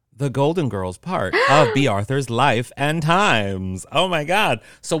the Golden Girls part of Bea Arthur's life and times. Oh my God.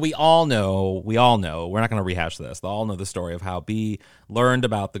 So we all know, we're not going to rehash this. They all know the story of how Bea learned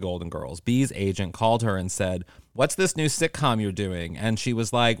about the Golden Girls. Bea's agent called her and said, what's this new sitcom you're doing? And she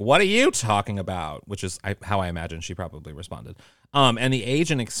was like, what are you talking about? Which is how I imagine she probably responded. And the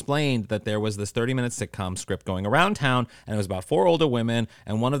agent explained that there was this 30-minute sitcom script going around town, and it was about 4 older women,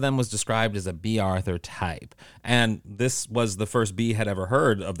 and one of them was described as a Bea Arthur type. And this was the first Bea had ever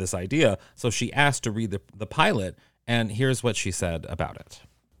heard of this idea, so she asked to read the pilot, and here's what she said about it.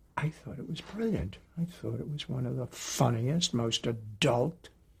 I thought it was brilliant. I thought it was one of the funniest, most adult,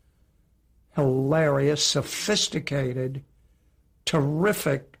 hilarious, sophisticated,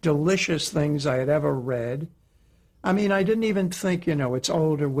 terrific, delicious things I had ever read. I mean, I didn't even think, it's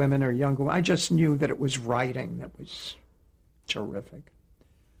older women or younger women. I just knew that it was writing that was terrific.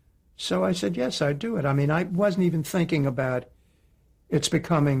 So I said, yes, I'd do it. I mean, I wasn't even thinking about it's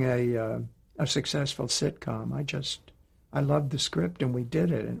becoming a successful sitcom. I loved the script and we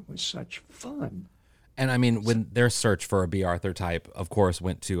did it, and it was such fun. And I mean, when their search for a Bea Arthur type, of course,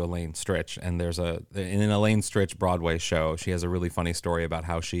 went to Elaine Stritch. And in an Elaine Stritch Broadway show, she has a really funny story about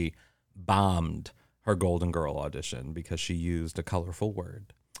how she bombed her Golden Girl audition because she used a colorful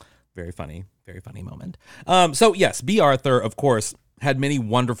word. Very funny moment. So yes, Bea Arthur, of course, had many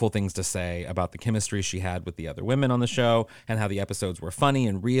wonderful things to say about the chemistry she had with the other women on the show and how the episodes were funny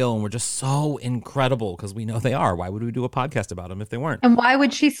and real and were just so incredible because we know they are. Why would we do a podcast about them if they weren't? And why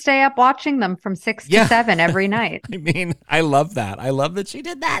would she stay up watching them from 6 to 7 every night? I mean, I love that. I love that she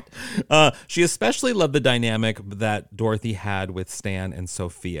did that. She especially loved the dynamic that Dorothy had with Stan and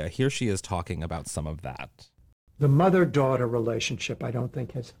Sophia. Here she is talking about some of that. The mother-daughter relationship, I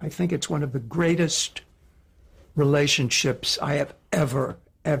think it's one of the greatest relationships I have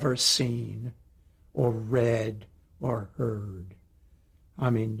ever seen or read or heard. I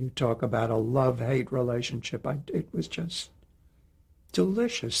mean, you talk about a love-hate relationship. It was just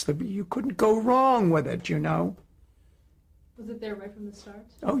delicious. You couldn't go wrong with it, Was it there right from the start?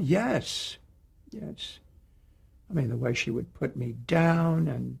 Oh, yes. Yes. I mean, the way she would put me down,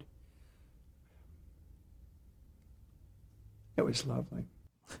 and it was lovely.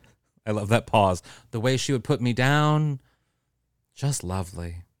 I love that pause. The way she would put me down, just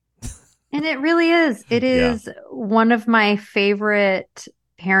lovely. And it really is. It is one of my favorite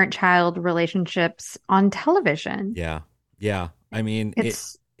parent-child relationships on television. Yeah. Yeah. I mean,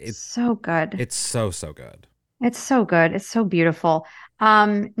 it's so good. It's so good. It's so good. It's so beautiful.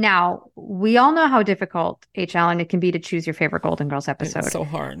 Now we all know how difficult H. Allen it can be to choose your favorite Golden Girls episode. It's so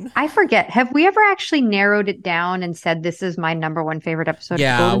hard. I forget. Have we ever actually narrowed it down and said this is my number one favorite episode?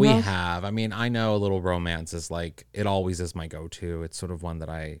 Yeah, of Golden we Girls? have. I mean, I know A Little Romance is like, it always is my go-to. It's sort of one that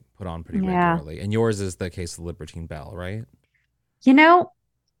I put on pretty Yeah. regularly. And yours is The Case of Libertine Belle, right? You know,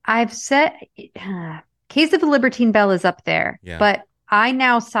 I've said Case of the Libertine Belle is up there, Yeah. but I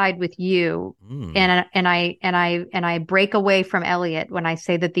now side with you, Mm. and I break away from Elliot when I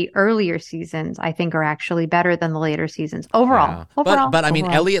say that the earlier seasons I think are actually better than the later seasons overall. Yeah. But I mean,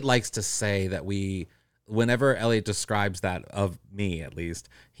 overall. Elliot likes to say that whenever Elliot describes that of me, at least,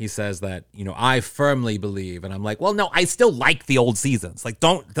 he says that, you know, I firmly believe, and I'm like, well, no, I still like the old seasons. Like,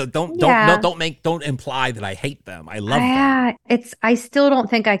 don't imply that I hate them. I love them. Yeah, I still don't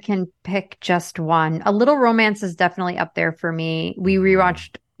think I can pick just one. A Little Romance is definitely up there for me. We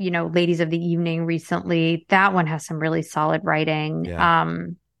rewatched, you know, Ladies of the Evening recently. That one has some really solid writing.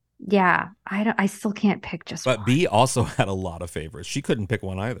 Yeah. I still can't pick just But one. B also had a lot of favorites. She couldn't pick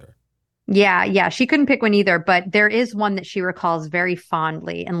one either. Yeah, she couldn't pick one either, but there is one that she recalls very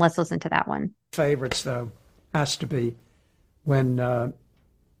fondly, and let's listen to that one. Favorites, though, has to be when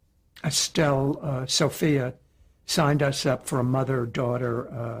Estelle Sophia signed us up for a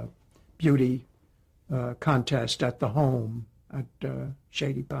mother-daughter beauty contest at the home at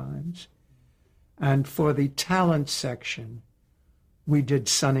Shady Pines. And for the talent section, we did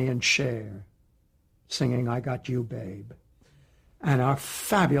Sonny and Cher singing I Got You, Babe. And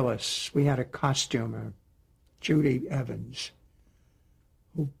we had a costumer, Judy Evans,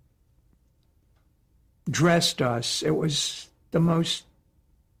 who dressed us. It was the most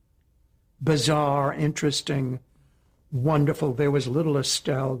bizarre, interesting, wonderful. There was little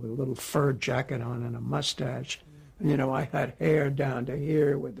Estelle, with a little fur jacket on and a mustache. You know, I had hair down to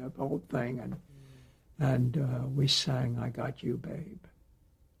here with the whole thing. And we sang I Got You, Babe.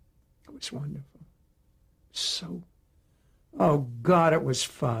 It was wonderful. Oh, God, it was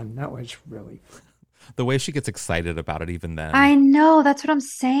fun. That was really fun. The way she gets excited about it even then. I know, that's what I'm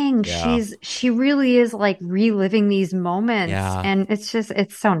saying. Yeah. She really is like reliving these moments. Yeah. And it's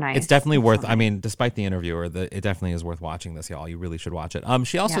so nice. It's definitely worth, I mean, despite the interviewer, it definitely is worth watching this, y'all. You really should watch it.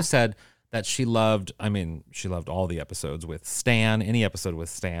 She also said that she loved all the episodes with Stan. Any episode with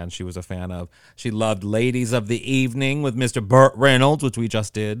Stan she was a fan of. She loved Ladies of the Evening with Mr. Burt Reynolds, which we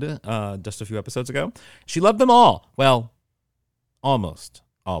just did just a few episodes ago. She loved them all. Well, almost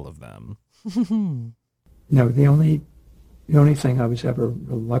all of them. No, the only thing I was ever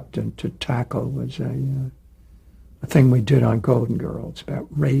reluctant to tackle was a thing we did on Golden Girls about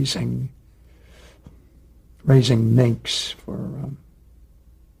raising minks for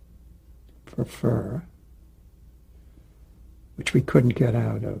fur, which we couldn't get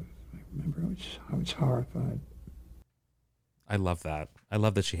out of. I remember I was horrified. I love that. I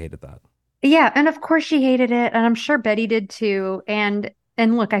love that she hated that. Yeah, and of course she hated it, and I'm sure Betty did too. And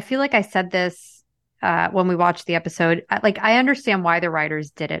look, I feel like I said this when we watched the episode. I understand why the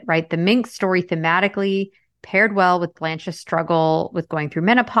writers did it, right? The mink story thematically paired well with Blanche's struggle with going through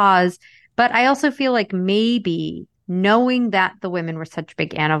menopause, but I also feel like maybe knowing that the women were such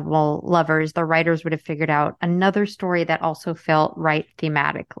big animal lovers, the writers would have figured out another story that also felt right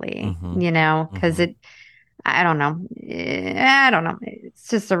thematically, you know, because I don't know. It's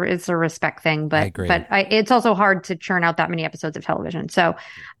just it's a respect thing, but I agree. It's also hard to churn out that many episodes of television. So,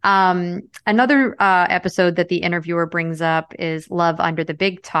 another episode that the interviewer brings up is Love Under the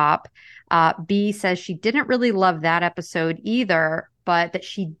Big Top. B says she didn't really love that episode either, but that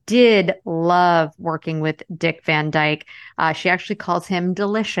she did love working with Dick Van Dyke. She actually calls him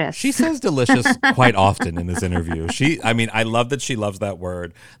delicious. She says delicious quite often in this interview. I love that she loves that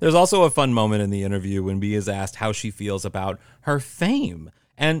word. There's also a fun moment in the interview when B is asked how she feels about her fame.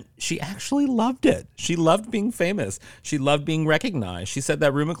 And she actually loved it. She loved being famous. She loved being recognized. She said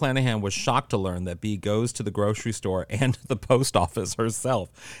that Rue McClanahan was shocked to learn that B goes to the grocery store and the post office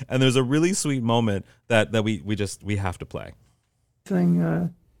herself. And there's a really sweet moment that we have to play.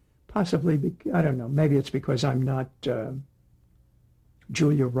 Possibly, I don't know, maybe it's because I'm not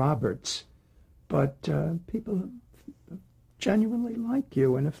Julia Roberts, but people genuinely like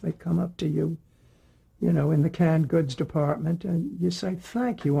you, and if they come up to you, you know, in the canned goods department, and you say,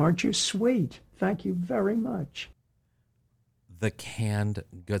 thank you, aren't you sweet? Thank you very much. The canned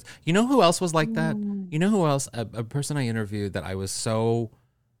goods. You know who else was like that? You know who else? A person I interviewed that I was so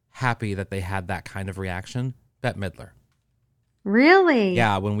happy that they had that kind of reaction? Bette Midler. Really?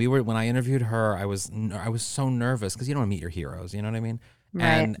 Yeah, when I interviewed her, I was so nervous because you don't want to meet your heroes, you know what I mean?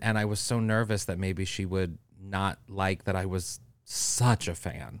 Right. And I was so nervous that maybe she would not like that I was such a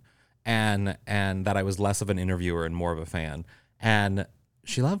fan, and that I was less of an interviewer and more of a fan. And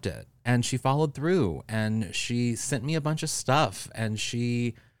she loved it. And she followed through, and she sent me a bunch of stuff. And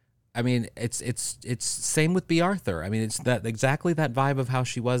it's same with B. Arthur. I mean, it's that exactly that vibe of how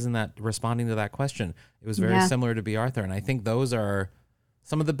she was in that responding to that question. It was very similar to B. Arthur. And I think those are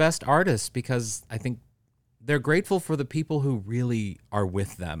some of the best artists, because I think they're grateful for the people who really are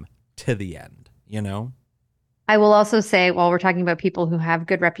with them to the end, you know? I will also say, while we're talking about people who have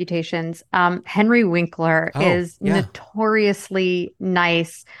good reputations, Henry Winkler is notoriously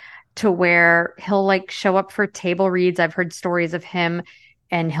nice, to where he'll like show up for table reads. I've heard stories of him,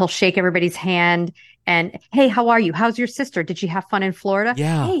 and he'll shake everybody's hand and, hey, how are you? How's your sister? Did she have fun in Florida?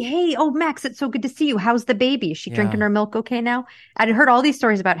 Yeah. Hey, oh, Max, it's so good to see you. How's the baby? Is she drinking her milk okay now? I'd heard all these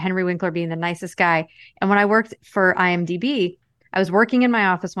stories about Henry Winkler being the nicest guy. And when I worked for IMDb, I was working in my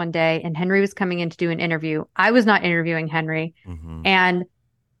office one day, and Henry was coming in to do an interview. I was not interviewing Henry. And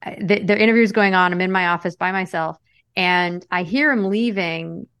the interview is going on. I'm in my office by myself, and I hear him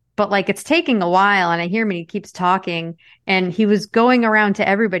leaving, but like it's taking a while, and I hear him and he keeps talking, and he was going around to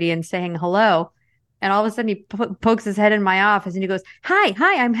everybody and saying hello. And all of a sudden he pokes his head in my office and he goes, hi,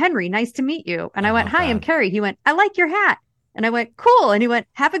 I'm Henry. Nice to meet you. And I went, hi, I'm Carrie. He went, I like your hat. And I went, cool. And he went,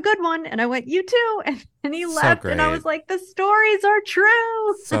 have a good one. And I went, you too. And he left. And I was like, the stories are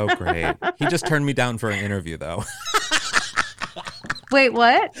true. So great. He just turned me down for an interview, though. Wait,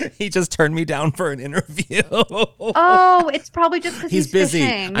 what? He just turned me down for an interview. Oh, it's probably just because he's busy.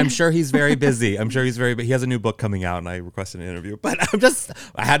 fishing. I'm sure he's very busy. But he has a new book coming out, and I requested an interview. But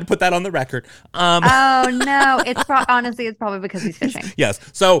I had to put that on the record. Oh no, honestly, it's probably because he's fishing. Yes.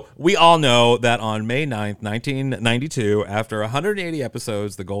 So we all know that on May 9th, 1992, after 180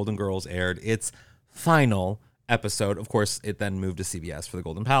 episodes, The Golden Girls aired its final episode. Of course, it then moved to CBS for the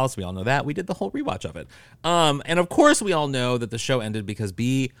Golden Palace. We all know that. We did the whole rewatch of it. And of course, we all know that the show ended because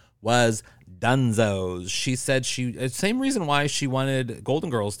B was dunzos. She said the same reason why she wanted Golden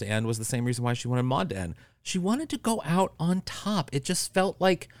Girls to end was the same reason why she wanted Maude to end. She wanted to go out on top. It just felt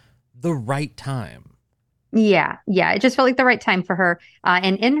like the right time. Yeah. It just felt like the right time for her.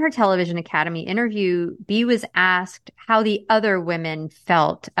 And in her Television Academy interview, B was asked how the other women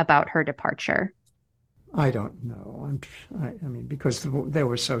felt about her departure. I don't know. I mean, because they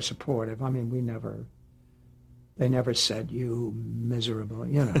were so supportive. I mean, they never said, you miserable,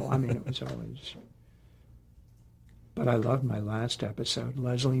 you know. I mean, it was always. But I loved my last episode.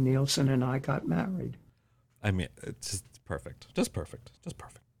 Leslie Nielsen and I got married. I mean, it's just perfect. Just perfect.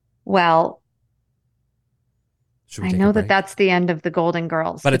 Well, I know that that's the end of the Golden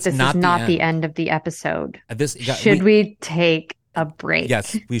Girls, but this is not the end of the episode. Should we take a break?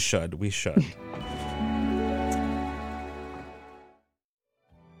 Yes, we should.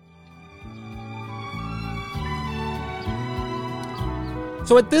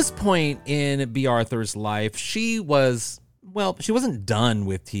 So at this point in B. Arthur's life, she wasn't done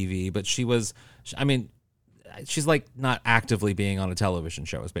with TV, but she's like not actively being on a television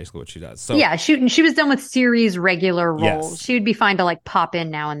show is basically what she does. So yeah, she was done with series regular roles. Yes. She would be fine to like pop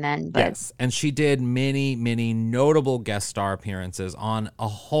in now and then. But yes, and she did many, many notable guest star appearances on a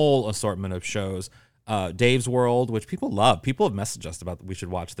whole assortment of shows. Dave's World, which people love. People have messaged us about we should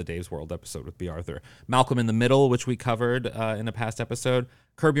watch the Dave's World episode with B. Arthur. Malcolm in the Middle, which we covered in a past episode.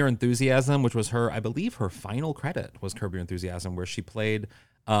 Curb Your Enthusiasm, which was I believe her final credit was Curb Your Enthusiasm, where she played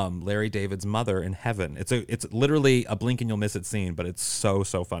Larry David's mother in Heaven. It's literally a blink and you'll miss it scene, but it's so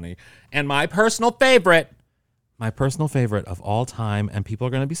funny. And my personal favorite of all time, and people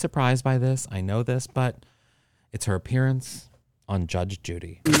are going to be surprised by this, I know this, but it's her appearance on Judge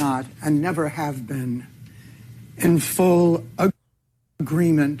Judy. Not and never have been in full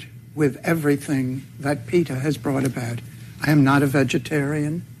agreement with everything that PETA has brought about. I am not a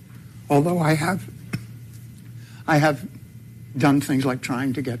vegetarian, although I have done things like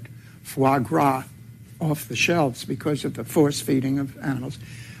trying to get foie gras off the shelves because of the force feeding of animals.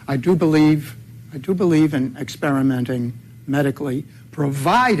 I do believe in experimenting medically,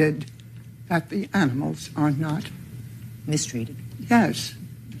 provided that the animals are not mistreated. Yes.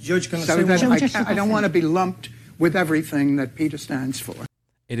 Judge, can I so say that I don't want to be lumped with everything that PETA stands for.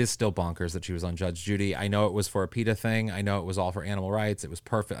 It is still bonkers that she was on Judge Judy. I know it was for a PETA thing. I know it was all for animal rights. It was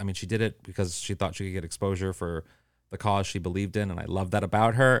perfect. I mean, she did it because she thought she could get exposure for the cause she believed in, and I love that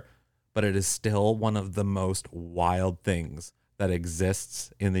about her. But it is still one of the most wild things that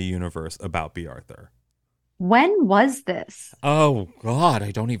exists in the universe about B. Arthur. When was this? Oh, God, I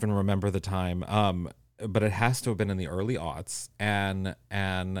don't even remember the time. But it has to have been in the early aughts. And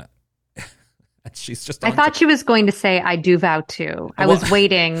She's just. I thought she was going to say, "I do vow to." I was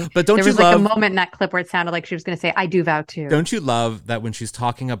waiting. But don't there you was love like a moment in that clip where it sounded like she was going to say, "I do vow to." Don't you love that when she's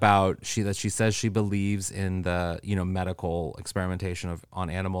talking about that she says she believes in the medical experimentation on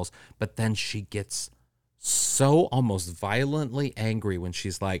animals, but then she gets so almost violently angry when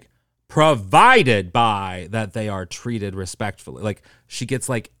she's like, provided by that they are treated respectfully. Like she gets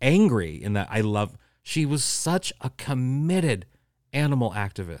like angry in that. She was such a committed animal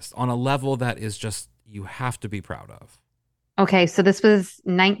activist on a level that is just, you have to be proud of. Okay, so this was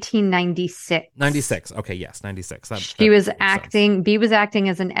 1996. 96. Okay, yes, 96. Bee was acting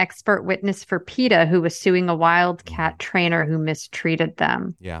as an expert witness for PETA, who was suing a wildcat trainer who mistreated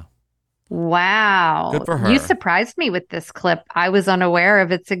them. Yeah. Wow. Good for her. You surprised me with this clip. I was unaware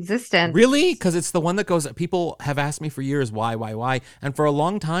of its existence. Really? Because it's the one that goes, people have asked me for years, why? And for a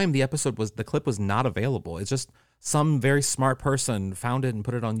long time, the clip was not available. It's just some very smart person found it and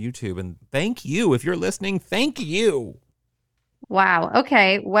put it on YouTube. And thank you. If you're listening, thank you. Wow.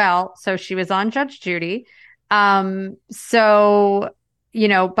 Okay. Well, so she was on Judge Judy. So,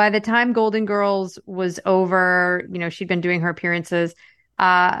 by the time Golden Girls was over, she'd been doing her appearances.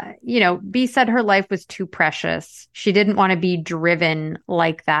 Bee said her life was too precious. She didn't want to be driven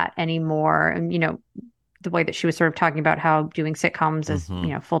like that anymore. And, the way that she was sort of talking about how doing sitcoms as,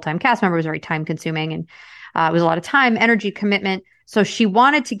 full-time cast member was very time consuming and it was a lot of time, energy, commitment. So she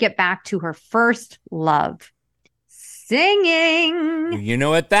wanted to get back to her first love. Singing. You know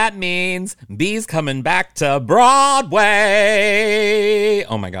what that means. Bee's coming back to Broadway.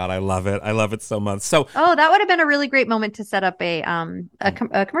 Oh my God, I love it. I love it so much. So, that would have been a really great moment to set up a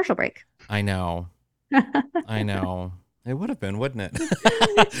commercial break. I know. I know. It would have been, wouldn't it?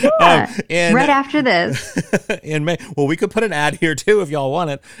 Yeah. Right after this. In May. Well, we could put an ad here too if y'all want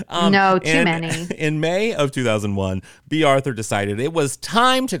it. No, too many. In May of 2001, Bea Arthur decided it was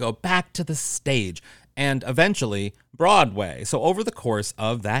time to go back to the stage and eventually Broadway. So over the course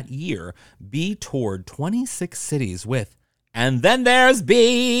of that year, Bea toured 26 cities with And Then There's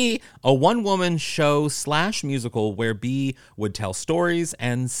Bea, a one-woman show / musical where Bea would tell stories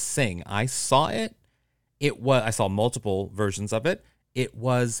and sing. I saw it. I saw multiple versions of it. It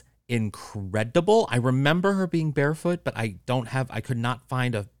was incredible. I remember her being barefoot, but I could not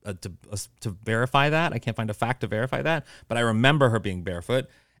find to verify that. I can't find a fact to verify that, but I remember her being barefoot.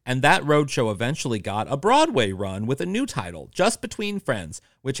 And that roadshow eventually got a Broadway run with a new title, Just Between Friends,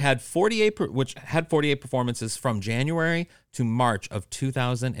 which had 48 performances from January to March of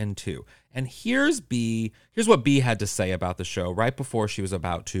 2002. And here's what Bea had to say about the show right before she was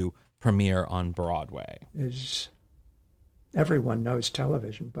about to premiere on Broadway. Everyone knows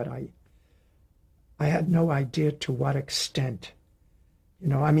television, but I had no idea to what extent.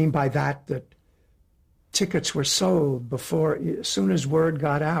 I mean by that tickets were sold before, as soon as word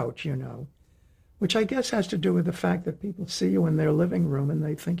got out, which I guess has to do with the fact that people see you in their living room and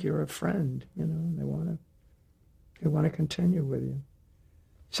they think you're a friend, and they want to continue with you.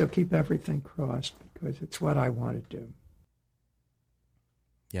 So keep everything crossed, because it's what I want to do.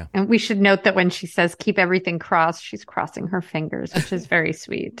 Yeah. And we should note that when she says keep everything crossed, she's crossing her fingers, which is very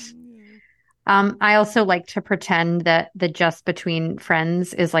sweet. I also like to pretend that the Just Between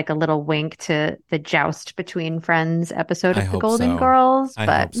Friends is like a little wink to the Joust Between Friends episode of The Golden Girls.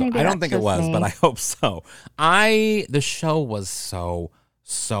 But maybe I don't think it was, but I hope so. The show was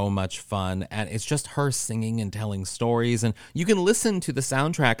so much fun, and it's just her singing and telling stories, and you can listen to the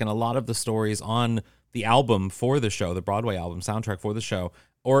soundtrack and a lot of the stories on the album for the show, the Broadway album soundtrack for the show,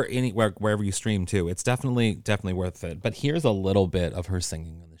 or wherever you stream too. It's definitely worth it. But here's a little bit of her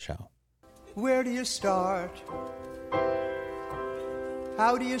singing in the show. Where do you start?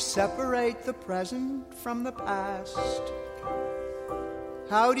 How do you separate the present from the past?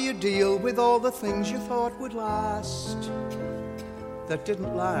 How do you deal with all the things you thought would last that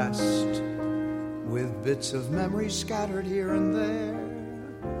didn't last? With bits of memory scattered here and there,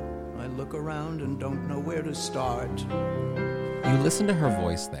 I look around and don't know where to start. You listen to her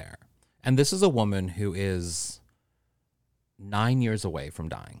voice there, and this is a woman who is 9 years away from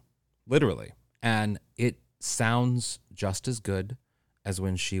dying. Literally. And it sounds just as good as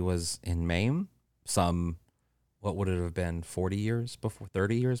when she was in MAME, what would it have been, 30 years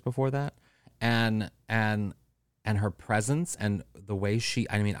before that? And her presence and the way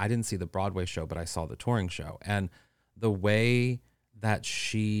I didn't see the Broadway show, but I saw the touring show. And the way that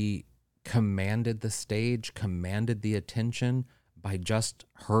she commanded the stage, commanded the attention by just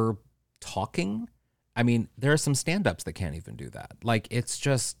her talking. I mean, there are some stand-ups that can't even do that. Like, it's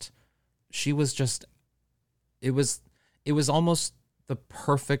just... it was almost the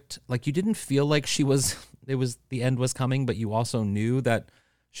perfect, like, you didn't feel like the end was coming, but you also knew that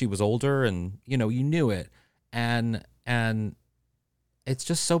she was older, and you knew it, and it's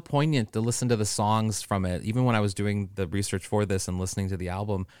just so poignant to listen to the songs from it. Even when I was doing the research for this and listening to the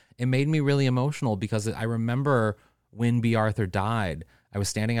album, it made me really emotional because I remember when B. Arthur died, I was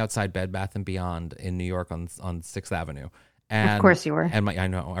standing outside Bed Bath & Beyond in New York on 6th Avenue. And, of course you were. And I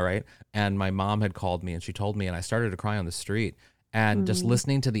know, all right. And my mom had called me and she told me, and I started to cry on the street. And just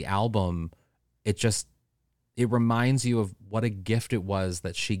listening to the album, it reminds you of what a gift it was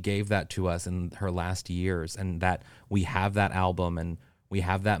that she gave that to us in her last years, and that we have that album and we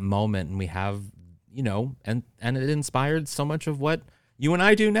have that moment, and we have, and it inspired so much of what you and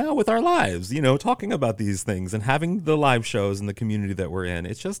I do now with our lives, talking about these things and having the live shows and the community that we're in.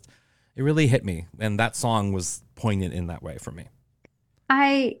 It really hit me. And that song was poignant in that way for me.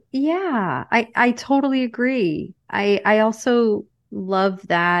 I totally agree. I also love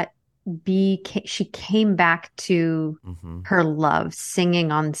that she came back to her love,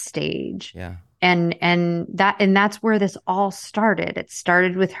 singing on stage. Yeah. And that's where this all started. It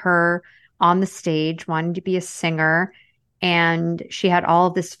started with her on the stage wanting to be a singer, and she had all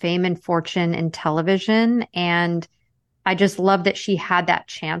of this fame and fortune in television. And I just love that she had that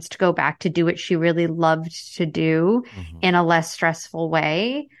chance to go back to do what she really loved to do in a less stressful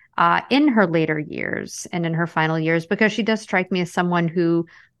way in her later years and in her final years, because she does strike me as someone who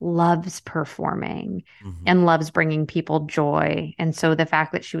loves performing and loves bringing people joy. And so the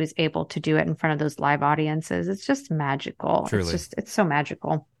fact that she was able to do it in front of those live audiences, it's just magical. Truly. It's so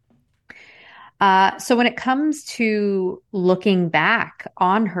magical. So when it comes to looking back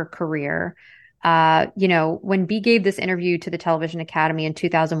on her career, when Bea gave this interview to the Television Academy in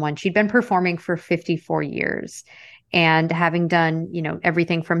 2001, she'd been performing for 54 years and having done,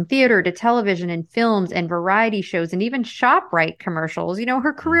 everything from theater to television and films and variety shows and even ShopRite commercials.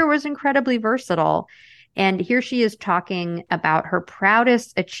 Her career was incredibly versatile. And here she is talking about her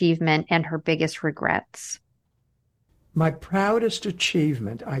proudest achievement and her biggest regrets. My proudest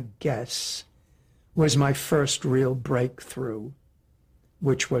achievement, I guess, was my first real breakthrough,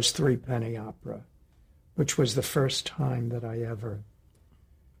 which was Threepenny Opera, which was the first time that I ever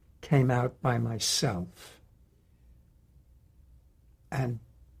came out by myself and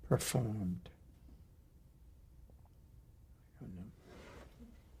performed. I don't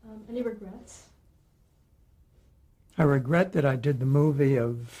know. Any regrets? I regret that I did the movie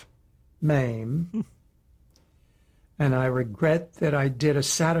of Mame, and I regret that I did a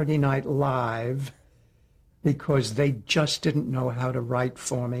Saturday Night Live because they just didn't know how to write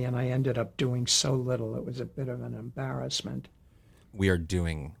for me, and I ended up doing so little. It was a bit of an embarrassment. We are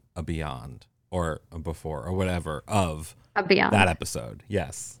doing a Beyond or a Before or whatever of a Beyond that episode.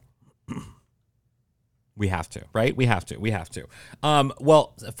 Yes. We have to, right? We have to.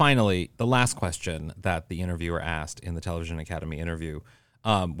 Well, finally, the last question that the interviewer asked in the Television Academy interview,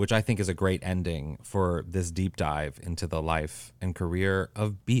 which I think is a great ending for this deep dive into the life and career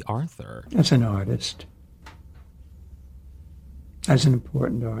of Bea Arthur. As an artist. As an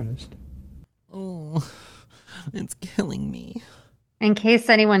important artist. Oh, it's killing me. In case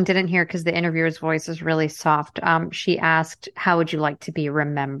anyone didn't hear, because the interviewer's voice is really soft, she asked, how would you like to be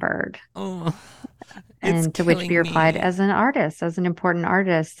remembered? Oh, and to which Bea replied, as an artist, as an important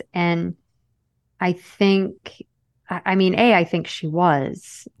artist. And I think, I think she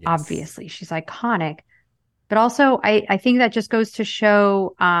was, yes. Obviously, she's iconic. But also, I think that just goes to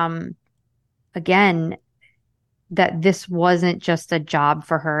show, again, that this wasn't just a job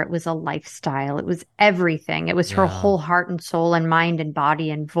for her. It was a lifestyle. It was everything. It was her whole heart and soul and mind and body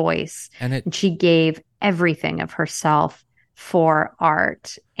and voice. And she gave everything of herself for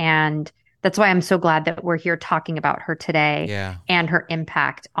art. And that's why I'm so glad that we're here talking about her today and her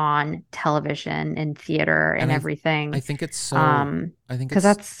impact on television and theater and everything. I think it's so, because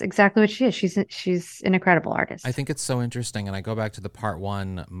that's exactly what she is. She's an incredible artist. I think it's so interesting. And I go back to the part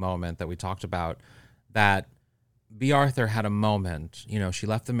one moment that we talked about, that Bea Arthur had a moment. She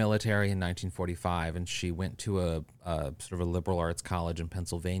left the military in 1945 and she went to a sort of a liberal arts college in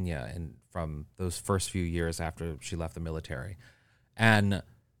Pennsylvania, and from those first few years after she left the military. And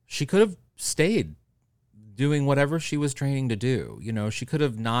she could have stayed doing whatever she was training to do. She could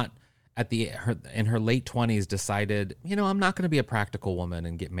have not in her late 20s decided, I'm not going to be a practical woman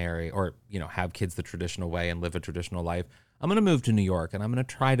and get married or, have kids the traditional way and live a traditional life. I'm going to move to New York and I'm going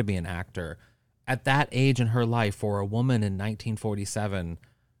to try to be an actor. At that age in her life, for a woman in 1947,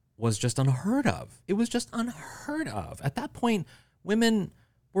 was just unheard of. It was just unheard of. At that point, women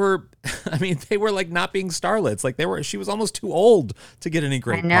were, they were like not being starlets. Like she was almost too old to get any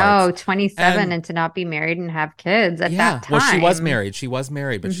great parts. 27 and to not be married and have kids at that time. Well, she was married. She was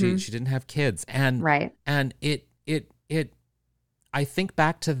married, but she didn't have kids. And right. And it I think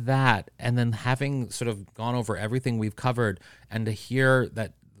back to that, and then having sort of gone over everything we've covered, and to hear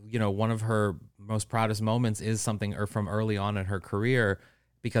that, you know, one of her most proudest moments is something from early on in her career,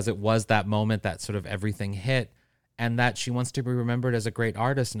 because it was that moment that sort of everything hit, and that she wants to be remembered as a great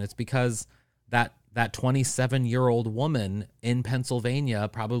artist. And it's because that 27-year-old woman in Pennsylvania,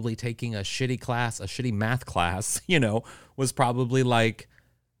 probably taking a shitty math class, you know, was probably like,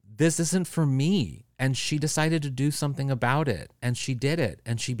 this isn't for me. And she decided to do something about it, and she did it,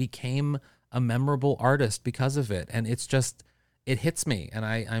 and she became a memorable artist because of it. And it's just, it hits me. And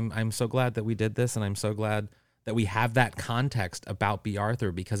I'm so glad that we did this, and I'm so glad that we have that context about Bea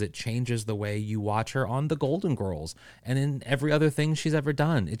Arthur, because it changes the way you watch her on The Golden Girls and in every other thing she's ever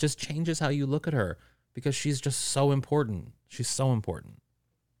done. It just changes how you look at her, because she's just so important. She's so important.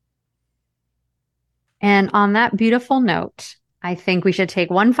 And on that beautiful note, I think we should take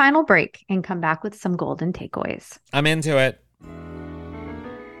one final break and come back with some golden takeaways. I'm into it.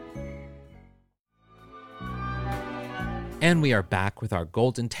 And we are back with our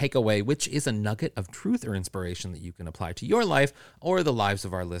golden takeaway, which is a nugget of truth or inspiration that you can apply to your life or the lives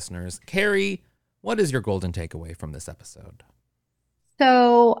of our listeners. Carrie, what is your golden takeaway from this episode?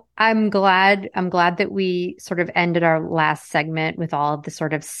 So I'm glad that we sort of ended our last segment with all of the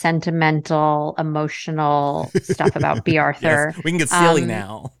sort of sentimental, emotional stuff about Bea Arthur. Yes, we can get silly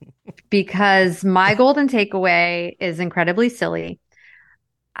now. Because my golden takeaway is incredibly silly.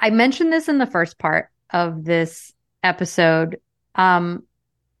 I mentioned this in the first part of this episode.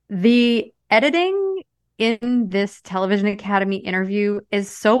 The editing in this Television Academy interview is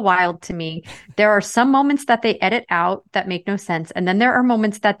so wild to me. There are some moments that they edit out that make no sense. And then there are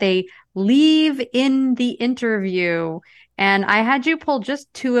moments that they leave in the interview. And I had you pull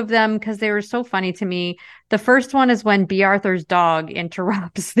just two of them because they were so funny to me. The first one is when Bea Arthur's dog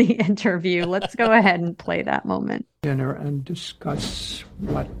interrupts the interview. Let's go ahead and play that moment. Dinner and discuss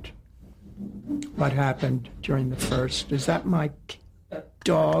what happened during the first. Is that my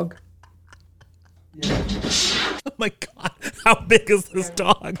dog? Oh my God, how big is this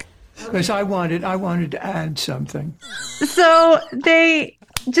dog? Because I wanted to add something. So they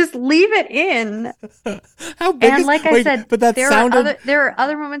just leave it in. How big? And is, like wait, I said, but that there are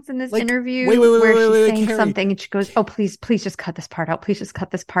other moments in this interview where she's saying Carrie. something and she goes, "Oh, please just cut this part out. Please just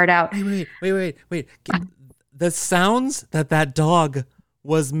cut this part out." Wait. The sounds that dog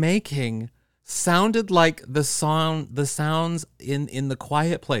was making sounded like the sounds in The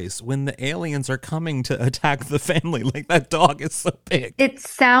Quiet Place when the aliens are coming to attack the family. Like, that dog is so big. It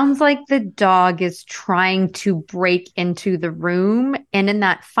sounds like the dog is trying to break into the room, and in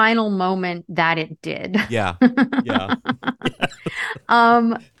that final moment that it did. Yeah.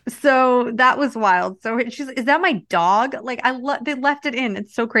 So that was wild. So she's, is that my dog? Like, they left it in.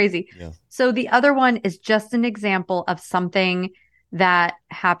 It's so crazy. Yeah. So the other one is just an example of something that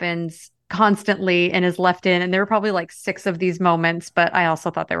happens constantly and is left in. And there were probably like 6 of these moments, but I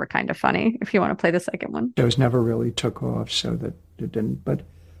also thought they were kind of funny. If you want to play the second one. Those never really took off, so that it didn't. But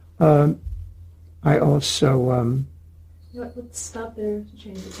I also... Let's stop there to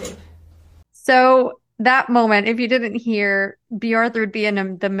change the tape. So that moment, if you didn't hear, Bea Arthur would be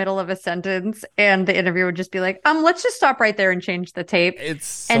in the middle of a sentence and the interviewer would just be like, let's just stop right there and change the tape. It's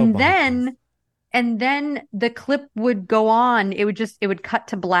so bonkers. And then the clip would go on. It would cut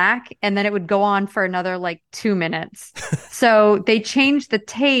to black, and then it would go on for another like 2 minutes. So they changed the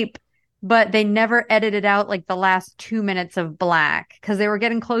tape, but they never edited out like the last 2 minutes of black because they were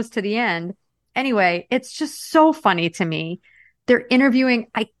getting close to the end. Anyway, it's just so funny to me. They're interviewing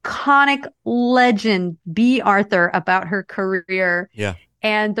iconic legend Bea Arthur about her career. Yeah.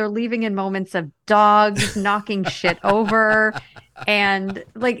 And they're leaving in moments of dogs knocking shit over. And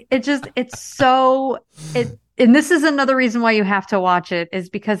like, and this is another reason why you have to watch it, is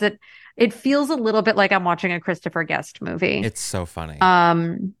because it feels a little bit like I'm watching a Christopher Guest movie. It's so funny.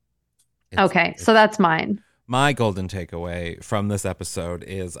 Okay. So that's mine. My golden takeaway from this episode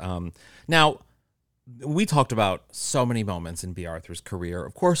is, now we talked about so many moments in Bea Arthur's career.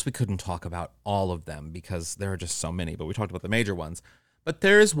 Of course, we couldn't talk about all of them because there are just so many, but we talked about the major ones. But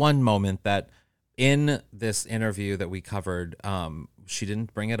there is one moment that in this interview that we covered, she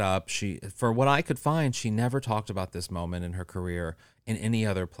didn't bring it up. For what I could find, she never talked about this moment in her career in any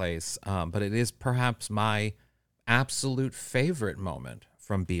other place. But it is perhaps my absolute favorite moment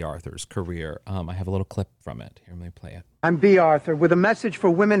from Bea Arthur's career. I have a little clip from it. Here, let me play it. I'm Bea Arthur with a message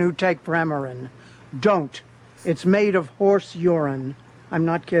for women who take Premarin. Don't. It's made of horse urine. I'm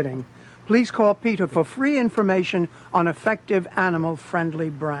not kidding. Please call Peter for free information on effective animal-friendly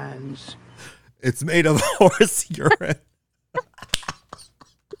brands. It's made of horse urine.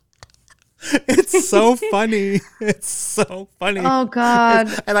 It's so funny. It's so funny. Oh God.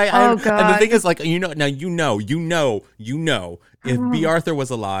 And God. And the thing is, like, if B. Arthur was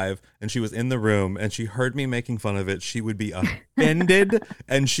alive and she was in the room and she heard me making fun of it, she would be offended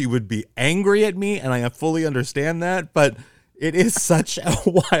and she would be angry at me. And I fully understand that, but it is such a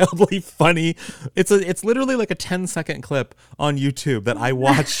wildly funny. It's literally like a 10-second clip on YouTube that I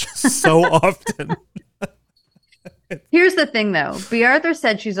watch so often. Here's the thing, though. B. Arthur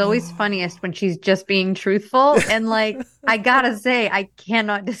said she's always funniest when she's just being truthful. And, like, I gotta say, I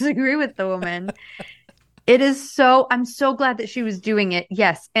cannot disagree with the woman. I'm so glad that she was doing it.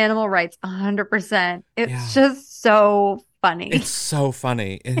 Yes, animal rights, 100%. It's just so funny. It's so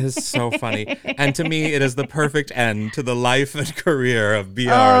funny. It is so funny. And to me, it is the perfect end to the life and career of B.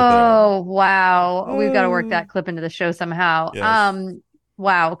 Arthur. Oh, wow. We've got to work that clip into the show somehow. Yes.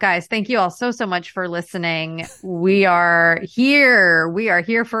 Wow, guys, thank you all so much for listening. We are here. We are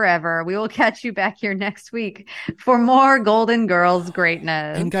here forever. We will catch you back here next week for more Golden Girls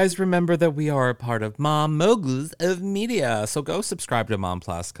greatness. And guys, remember that we are a part of Mom Moguls of Media. So go subscribe to Mom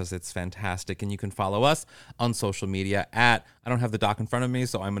Plus because it's fantastic. And you can follow us on social media at, I don't have the doc in front of me,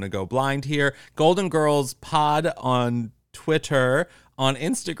 so I'm going to go blind here, Golden Girls Pod on Twitter. On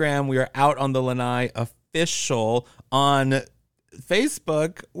Instagram, we are Out on the Lanai Official. On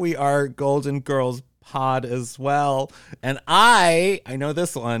Facebook, we are Golden Girls Pod as well. And I know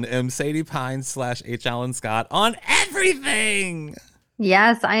this one, am Sadie Pines /H. Allen Scott on everything.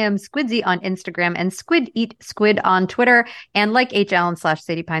 Yes, I am Squidsy on Instagram and Squid Eat Squid on Twitter. And like H. Allen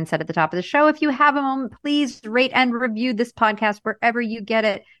 /Sadie Pine said at the top of the show, if you have a moment, please rate and review this podcast wherever you get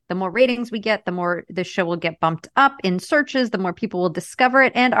it. The more ratings we get, the more the show will get bumped up in searches, the more people will discover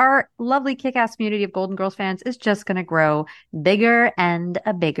it. And our lovely kick-ass community of Golden Girls fans is just going to grow bigger and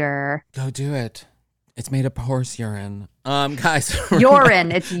bigger. Go do it. It's made of horse urine. Guys.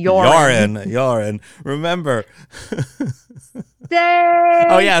 Urine. It's urine. Urine. Remember.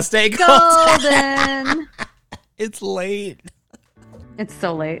 Stay golden. It's late. It's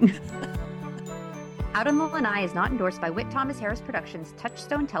so late. Out on the Lanai is not endorsed by Whit Thomas Harris Productions,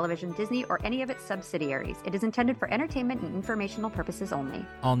 Touchstone Television, Disney, or any of its subsidiaries. It is intended for entertainment and informational purposes only.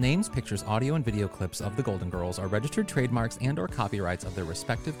 All names, pictures, audio, and video clips of the Golden Girls are registered trademarks and/or copyrights of their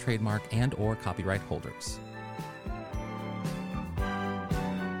respective trademark and/or copyright holders.